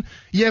person,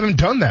 you haven't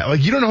done that.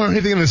 Like, you don't know how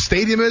anything in the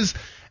stadium is.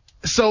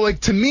 So, like,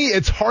 to me,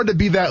 it's hard to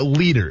be that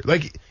leader.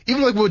 Like,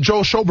 even like with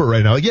Joe Schobert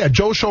right now. Like, yeah,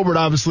 Joe Schobert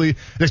obviously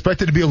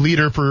expected to be a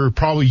leader for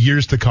probably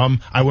years to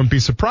come. I wouldn't be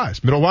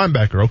surprised. Middle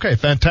linebacker. Okay,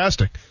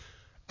 fantastic.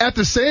 At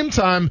the same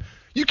time,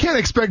 you can't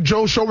expect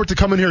Joe Schobert to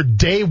come in here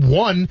day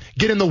one,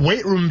 get in the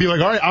weight room and be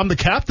like, all right, I'm the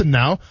captain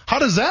now. How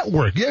does that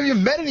work? You haven't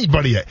even met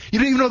anybody yet. You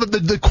didn't even know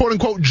the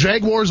quote-unquote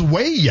Jaguars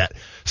way yet.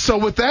 So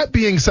with that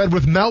being said,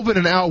 with Melvin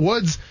and Al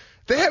Woods,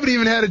 they haven't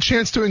even had a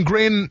chance to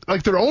ingrain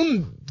like their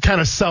own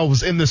kind of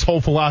selves in this whole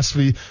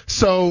philosophy.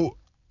 So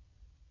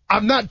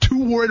I'm not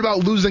too worried about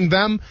losing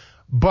them.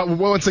 But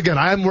once again,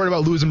 I am worried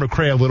about losing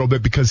McCray a little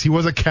bit because he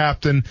was a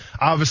captain.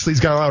 Obviously, he's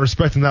got a lot of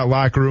respect in that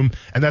locker room,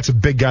 and that's a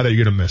big guy that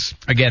you're going to miss.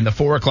 Again, the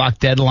 4 o'clock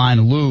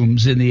deadline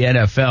looms in the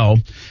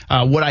NFL.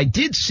 What I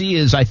did see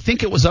is I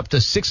think it was up to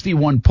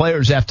 61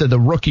 players after the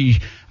rookie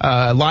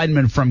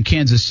lineman from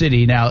Kansas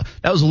City. Now,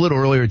 that was a little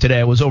earlier today.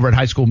 I was over at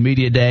High School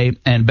Media Day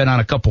and been on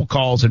a couple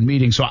calls and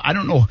meetings, so I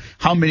don't know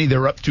how many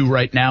they're up to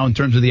right now in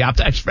terms of the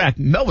opt-out. In fact,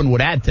 Melvin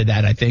would add to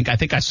that, I think. I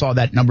think I saw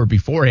that number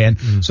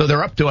beforehand. So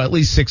they're up to at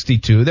least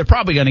 62. They're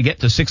probably going to get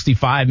to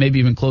 65, maybe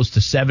even close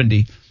to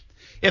 70.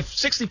 If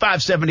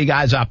 65, 70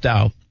 guys opt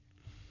out,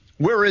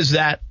 where is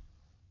that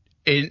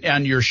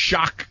on your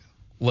shock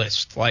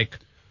list? Like,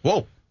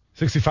 whoa.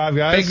 65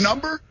 guys? Big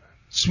number?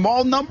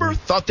 Small number?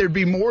 Thought there'd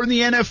be more in the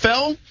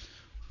NFL?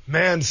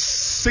 Man,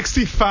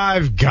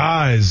 65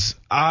 guys.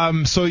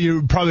 So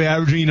you're probably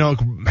averaging,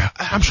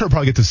 I'm sure I'll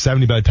probably get to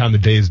 70 by the time the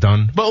day is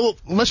done. But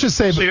let's just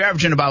say. So you're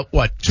averaging about,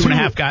 what, two and a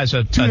half guys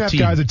a team? 2.5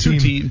 guys a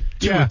team.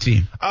 Two a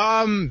team.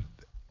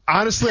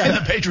 Honestly. And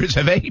the Patriots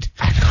have 8.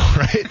 I know,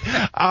 right?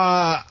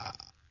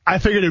 I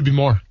figured it would be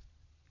more.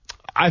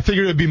 I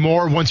figured it would be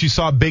more once you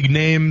saw big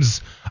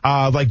names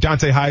like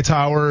Dante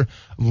Hightower,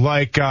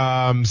 like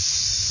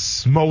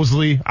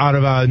Mosley out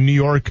of New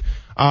York.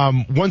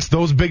 Once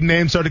those big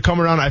names started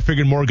coming around, I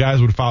figured more guys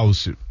would follow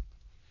suit.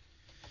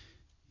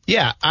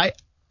 Yeah, I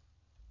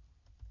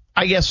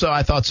guess so.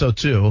 I thought so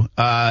too.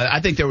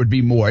 I think there would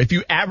be more. If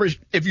you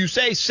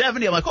say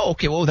 70, I'm like, oh,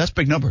 okay, well, that's a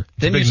big number.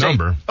 Then big you say,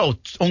 number. oh,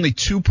 only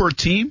 2 per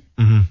team?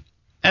 Mm-hmm.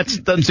 That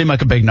doesn't seem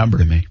like a big number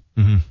to me.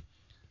 Mm-hmm.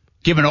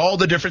 Given all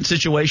the different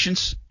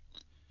situations.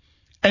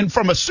 And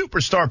from a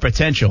superstar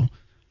potential,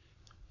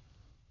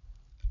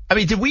 I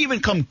mean, did we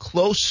even come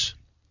close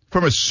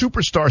from a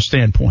superstar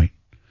standpoint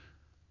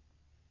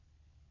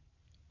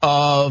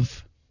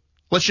of,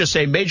 let's just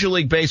say, Major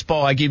League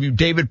Baseball? I give you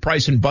David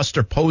Price and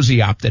Buster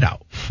Posey opted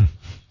out.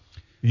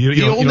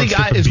 The only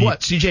guy is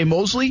what? C.J.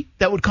 Mosley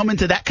that would come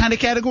into that kind of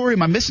category?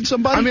 Am I missing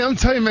somebody? I mean, I'm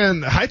telling you,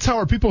 man,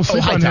 Hightower, people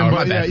sleep on him.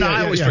 My bad.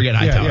 I always forget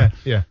Hightower.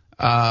 Yeah.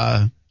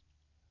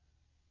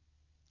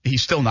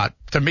 He's still not,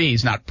 to me,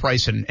 he's not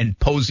Price and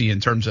Posey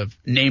in terms of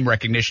name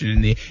recognition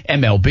in the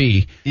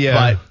MLB.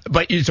 Yeah.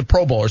 But he's a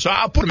Pro Bowler, so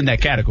I'll put him in that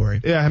category.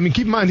 Yeah, I mean,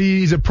 keep in mind,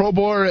 he's a Pro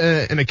Bowler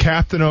and a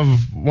captain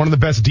of one of the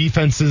best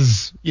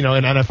defenses, in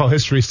NFL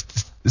history,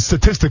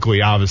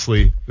 statistically,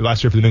 obviously,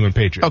 last year for the New England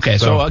Patriots. Okay,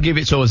 so I'll give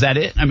you, so is that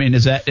it? I mean,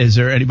 is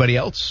there anybody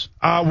else?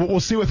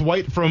 We'll see with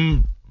White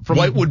from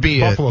White would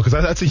be Buffalo, because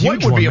that's a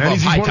huge White would be one,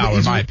 above Hightower,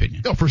 in my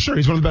opinion. No, for sure.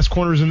 He's one of the best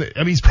corners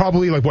he's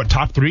probably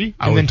top 3 in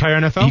the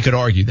entire NFL? You could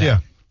argue that. Yeah.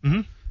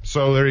 Mm-hmm.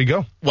 So there you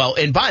go. Well,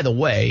 and by the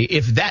way,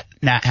 if that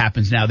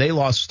happens now, they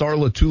lost Star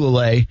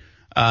Lotulelei,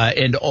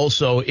 and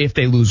also if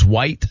they lose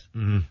White,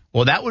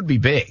 well, that would be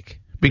big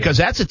because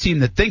that's a team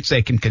that thinks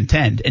they can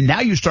contend. And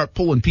now you start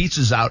pulling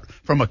pieces out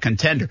from a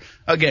contender.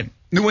 Again,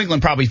 New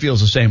England probably feels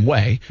the same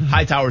way.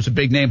 Hightower's a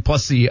big name,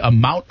 plus the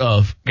amount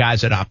of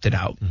guys that opted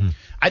out.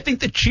 I think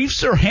the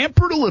Chiefs are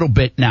hampered a little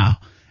bit now,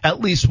 at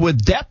least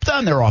with depth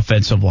on their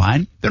offensive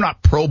line. They're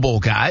not Pro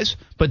Bowl guys,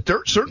 but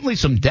there's certainly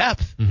some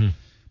depth.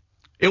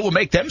 It will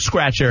make them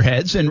scratch their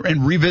heads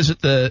and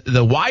revisit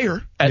the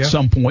wire at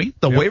some point,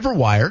 the waiver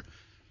wire.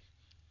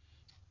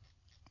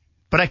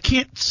 But I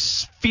can't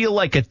feel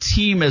like a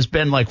team has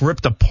been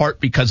ripped apart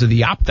because of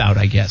the opt-out,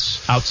 I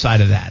guess,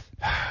 outside of that.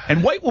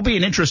 And White will be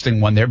an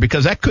interesting one there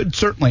because that could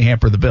certainly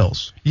hamper the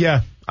Bills.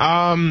 Yeah.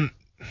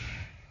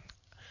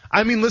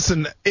 I mean,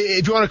 listen,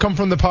 if you want to come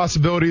from the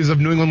possibilities of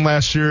New England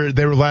last year,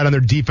 they relied on their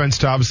defense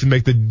to obviously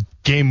make the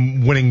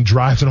game-winning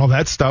drives and all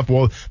that stuff.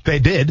 Well, they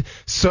did.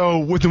 So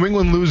with New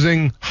England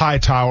losing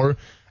Hightower,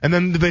 and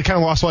then they kind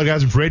of lost a lot of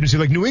guys in free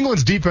agency, New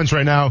England's defense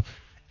right now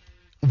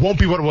won't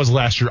be what it was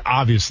last year,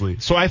 obviously.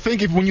 So I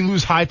think when you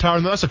lose Hightower,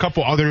 and there's a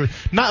couple other,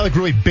 not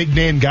really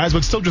big-name guys,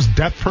 but still just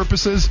depth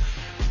purposes,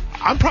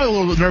 I'm probably a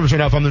little bit nervous right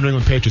now if I'm the New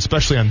England Patriots,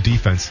 especially on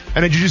defense.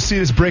 And did you just see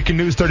this breaking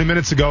news 30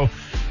 minutes ago?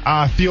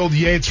 Field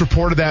Yates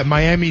reported that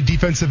Miami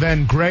defensive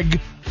end Greg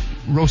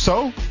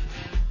Rousseau?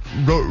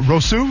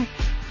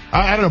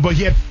 I don't know, but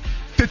he had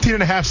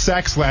 15.5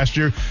 sacks last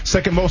year,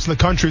 second most in the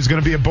country, is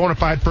going to be a bona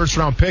fide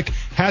first-round pick,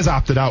 has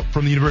opted out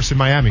from the University of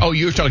Miami. Oh,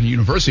 you were talking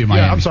University of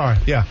Miami. Yeah, I'm sorry,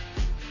 yeah.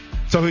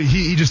 So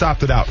he just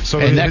opted out. So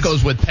and that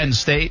goes with Penn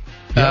State.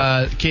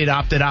 Kid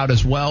opted out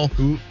as well.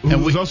 Who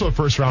was also a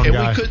first-round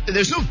guy.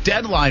 There's no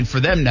deadline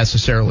for them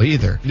necessarily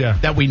either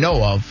that we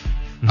know of.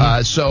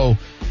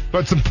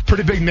 But some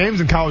pretty big names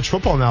in college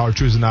football now are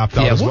choosing to opt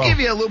out as well. We'll give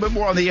you a little bit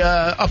more on the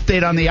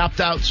update on the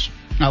opt-outs.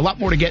 A lot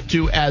more to get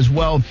to as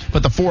well,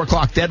 but the 4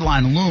 o'clock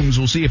deadline looms.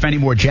 We'll see if any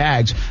more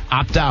Jags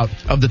opt out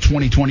of the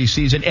 2020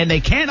 season, and they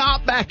can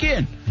opt back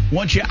in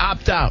once you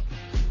opt out.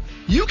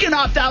 You can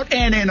opt out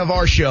and in of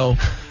our show,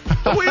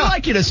 but we'd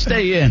like you to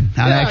stay in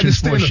on Action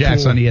Sports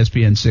Jax on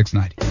ESPN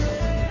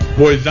 690.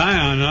 Boy,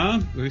 Zion,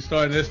 huh? They're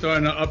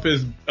starting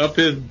to up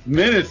his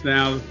minutes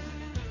now.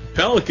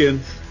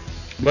 Pelicans.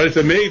 But it's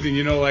amazing,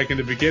 in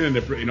the beginning,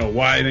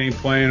 why they ain't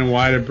playing and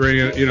why they're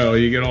bringing,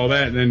 you get all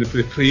that. And then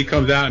if he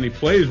comes out and he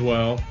plays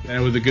well, then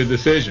it was a good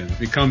decision. If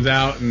he comes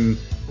out and,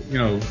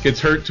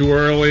 gets hurt too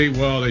early,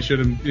 well, they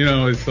shouldn't,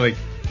 it's like,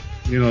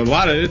 a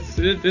lot of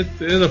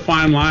it's a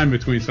fine line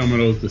between some of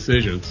those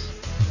decisions.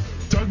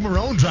 Doug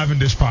Marone driving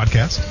this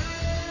podcast.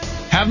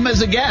 Have him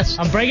as a guest.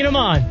 I'm bringing him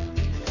on.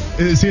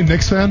 Is he a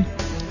Knicks fan?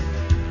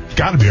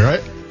 Gotta be,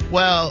 right?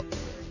 Well,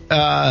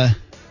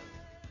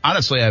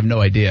 honestly, I have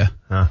no idea.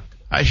 Huh.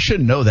 I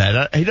shouldn't know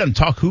that. He doesn't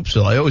talk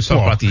hoopsville. I always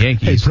talk about the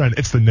Yankees. Hey, Brent,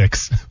 it's the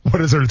Knicks.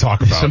 What is there to talk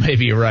about? So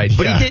maybe you're right.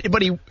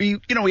 But he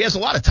has a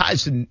lot of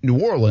ties to New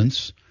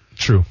Orleans.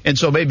 True. And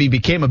so maybe he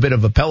became a bit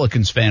of a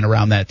Pelicans fan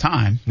around that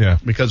time. Yeah.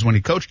 Because when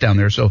he coached down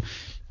there. So,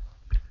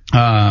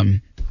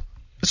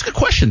 it's a good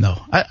question, though.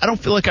 I don't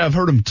feel like I've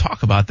heard him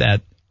talk about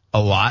that a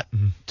lot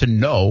to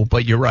know,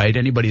 but you're right.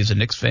 Anybody who's a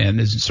Knicks fan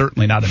is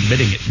certainly not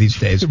admitting it these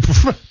days.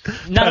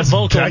 Not a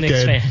vocal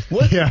Knicks fan.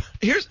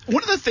 Here's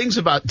one of the things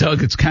about Doug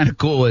that's kind of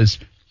cool is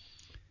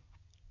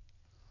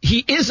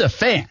he is a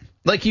fan.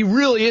 Like, he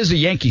really is a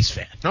Yankees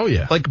fan. Oh,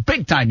 yeah. Like, a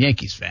big-time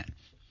Yankees fan.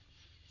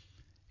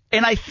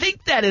 And I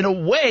think that, in a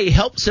way,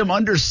 helps him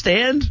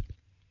understand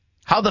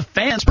how the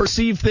fans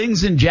perceive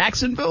things in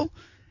Jacksonville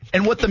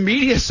and what the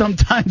media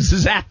sometimes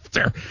is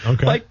after.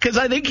 Okay. Like, because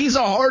I think he's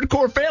a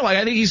hardcore fan. Like,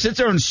 I think he sits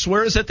there and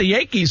swears at the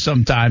Yankees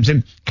sometimes,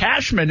 and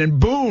Cashman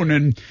and Boone,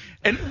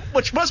 and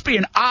which must be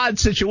an odd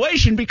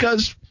situation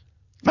because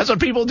that's what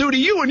people do to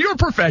you in your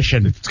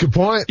profession. It's a good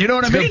point. You know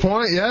what I mean? Good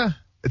point, yeah.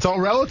 It's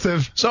all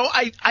relative. So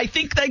I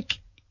think that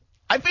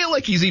I feel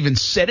like he's even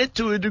said it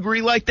to a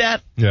degree like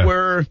that,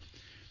 where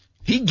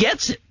he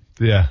gets it.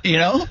 Yeah. You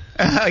know?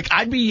 Like,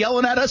 I'd be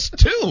yelling at us,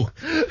 too. Oh,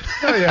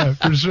 yeah,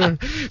 for sure.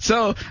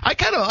 So,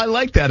 I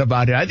like that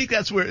about it. I think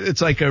that's where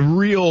it's like a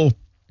real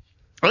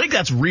 – I think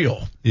that's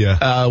real.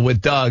 Yeah.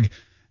 With Doug.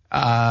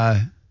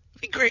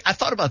 Be great. I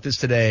thought about this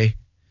today.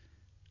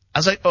 I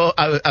was like,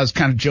 I was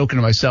kind of joking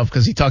to myself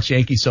because he talks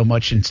Yankees so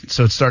much, and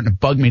so it's starting to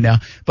bug me now.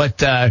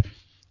 But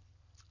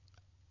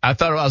I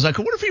was like,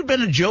 what if you'd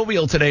been a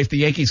jovial today if the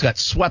Yankees got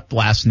swept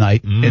last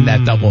night in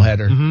that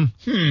doubleheader?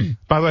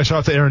 By the way, shout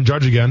out to Aaron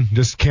Judge again.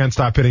 Just can't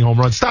stop hitting home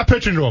runs. Stop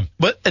pitching to him.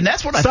 And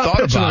that's what I thought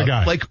about.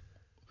 Guy. Like,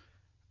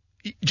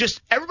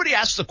 just everybody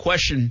asks the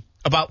question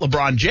about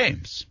LeBron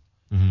James.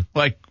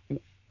 Like,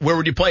 where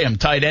would you play him?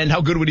 Tight end?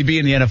 How good would he be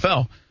in the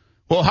NFL?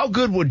 Well, how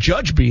good would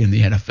Judge be in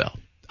the NFL?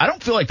 I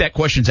don't feel like that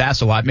question's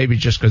asked a lot, maybe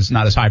just because it's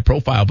not as high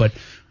profile, but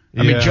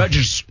I mean, Judge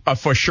is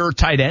for sure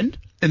tight end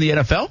in the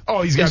NFL.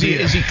 Oh, he's got to be.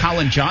 Is he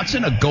Colin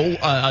Johnson,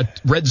 a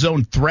red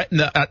zone threat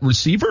at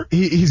receiver?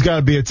 He's got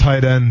to be a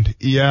tight end.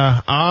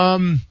 Yeah. I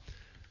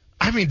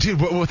mean,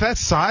 dude, with that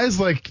size,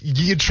 like,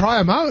 you try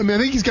him out. I mean, I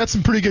think he's got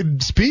some pretty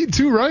good speed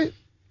too, right?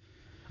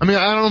 I mean,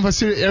 I don't know if I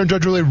see Aaron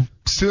Judge really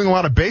stealing a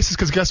lot of bases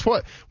because guess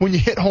what? When you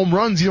hit home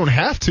runs, you don't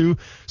have to.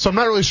 So I'm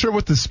not really sure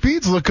what the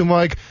speed's looking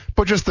like,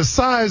 but just the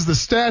size, the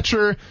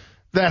stature,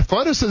 the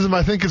athleticism,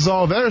 I think is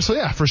all there. So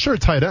yeah, for sure,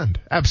 tight end.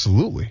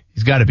 Absolutely.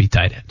 He's got to be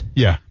tight end.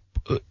 Yeah.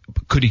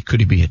 Could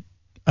he be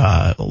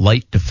a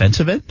light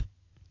defensive end?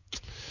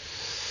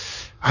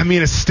 I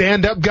mean, a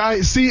stand-up guy.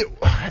 See,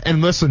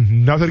 and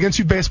listen, nothing against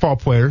you baseball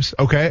players,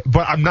 okay?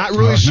 But I'm not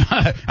really sure.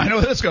 I know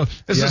where this goes.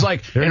 This is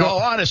like, in all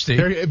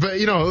honesty. But,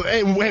 you know,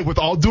 hey, with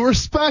all due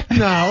respect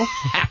now,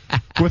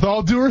 with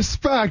all due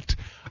respect,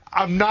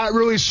 I'm not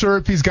really sure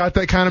if he's got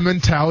that kind of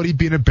mentality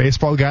being a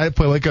baseball guy to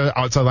play like an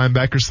outside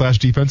linebacker /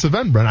 defensive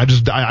end, Brent. I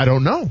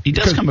don't know. He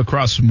does come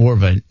across more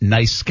of a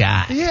nice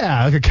guy.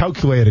 Yeah, like a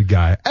calculated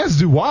guy. As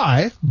do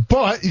I,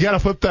 but you got to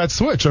flip that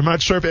switch. I'm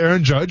not sure if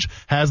Aaron Judge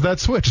has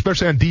that switch,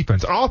 especially on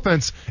defense. On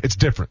offense, it's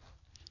different.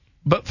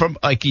 But from,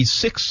 like, he's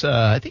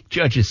I think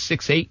Judge is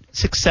 6'8",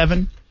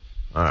 6'7".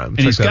 All right, and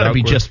he's got to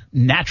be just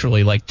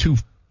naturally like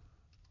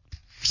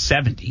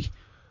 270.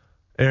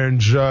 Aaron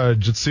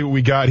Judge, let's see what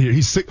we got here.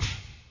 He's 6'7".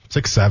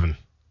 270.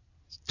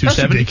 That's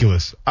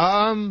ridiculous.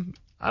 I don't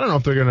know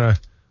if they're gonna.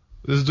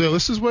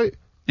 This is weight.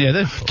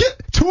 Yeah, get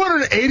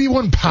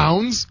 281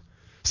 pounds.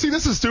 See,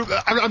 this is stupid.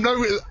 I'm not.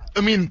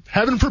 I mean,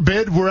 heaven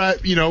forbid we're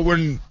at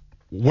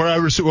where I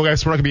guess we're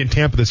not gonna be in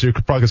Tampa this year,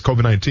 probably because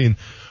COVID-19.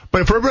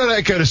 But if we're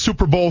like at a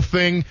Super Bowl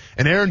thing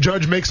and Aaron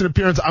Judge makes an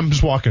appearance, I'm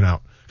just walking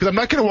out because I'm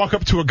not gonna walk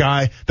up to a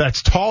guy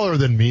that's taller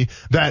than me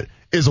that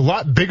is a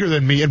lot bigger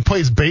than me and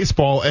plays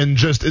baseball and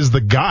just is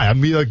the guy.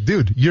 I'm be like,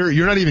 dude,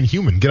 you're not even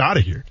human. Get out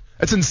of here.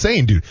 That's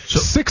insane, dude. So,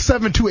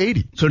 6'7",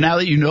 280. So now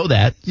that you know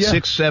that,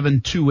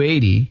 6'7",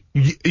 280.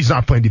 He's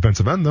not playing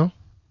defensive end, though.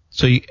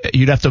 So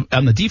you'd have to,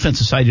 on the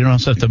defensive side, you don't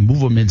have to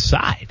move him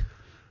inside.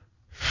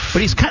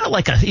 But he's kind of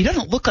like he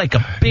doesn't look like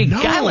a big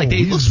guy like that.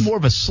 He looks more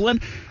of a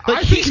slim.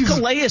 Like, he's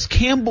Calais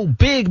Campbell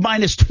big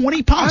minus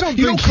 20 pounds.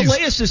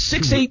 Calais is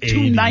 6'8",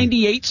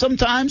 298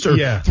 sometimes, or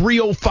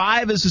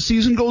 305 as the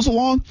season goes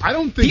along. I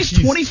don't think he's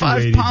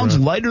 25 pounds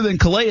lighter than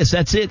Calais.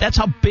 That's it. That's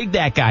how big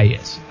that guy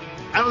is.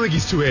 I don't think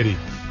he's 280.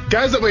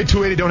 Guys that weigh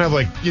 280 don't have,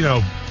 like,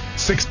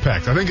 six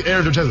packs. I think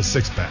Aaron Judge has a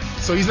six pack,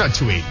 so he's not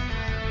 280.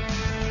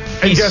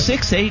 He's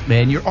 6'8",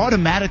 man. You're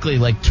automatically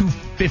like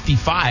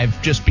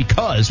 255 just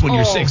because when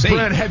you're 6'8".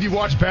 Brent, have you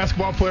watched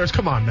basketball players?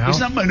 Come on now.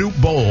 He's not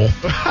Manute Bol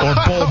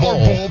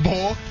or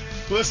Bol.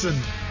 Listen,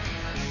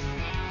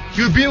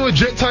 he would be a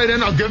legit tight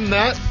end. I'll give him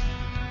that.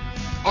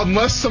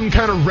 Unless some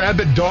kind of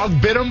rabid dog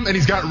bit him and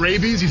he's got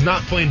rabies, he's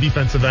not playing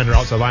defensive end or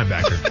outside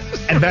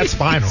linebacker, and that's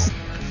final.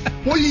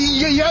 Well,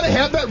 you got to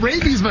have that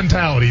rabies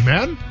mentality,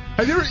 man.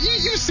 Have you ever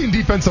you've seen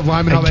defensive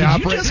linemen how they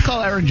operate? Did you just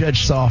call Aaron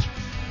Judge soft?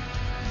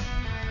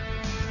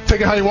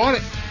 Take it how you want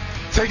it.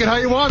 Take it how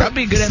you want it. That'd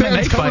be a good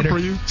MMA fighter. For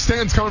you.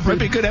 Stan's coming for you.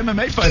 That'd be a good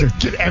MMA fighter.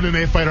 Get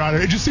MMA fighter out of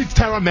here. Did you see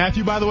Tyrann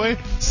Mathieu, by the way?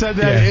 Said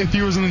that if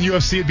he was in the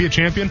UFC, he'd be a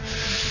champion.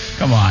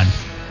 Come on.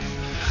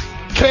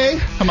 Okay.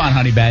 Come on,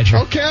 Honey Badger.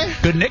 Okay.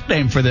 Good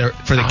nickname for the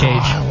cage.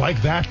 I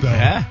like that, though.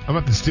 Yeah. I'm going to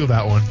have to steal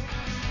that one.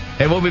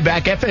 And we'll be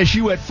back.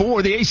 FSU at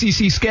 4. The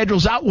ACC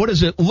schedule's out. What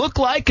does it look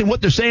like and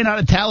what they're saying out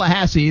of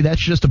Tallahassee?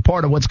 That's just a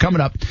part of what's coming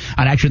up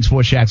on Action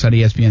Sports Shacks on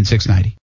ESPN 690.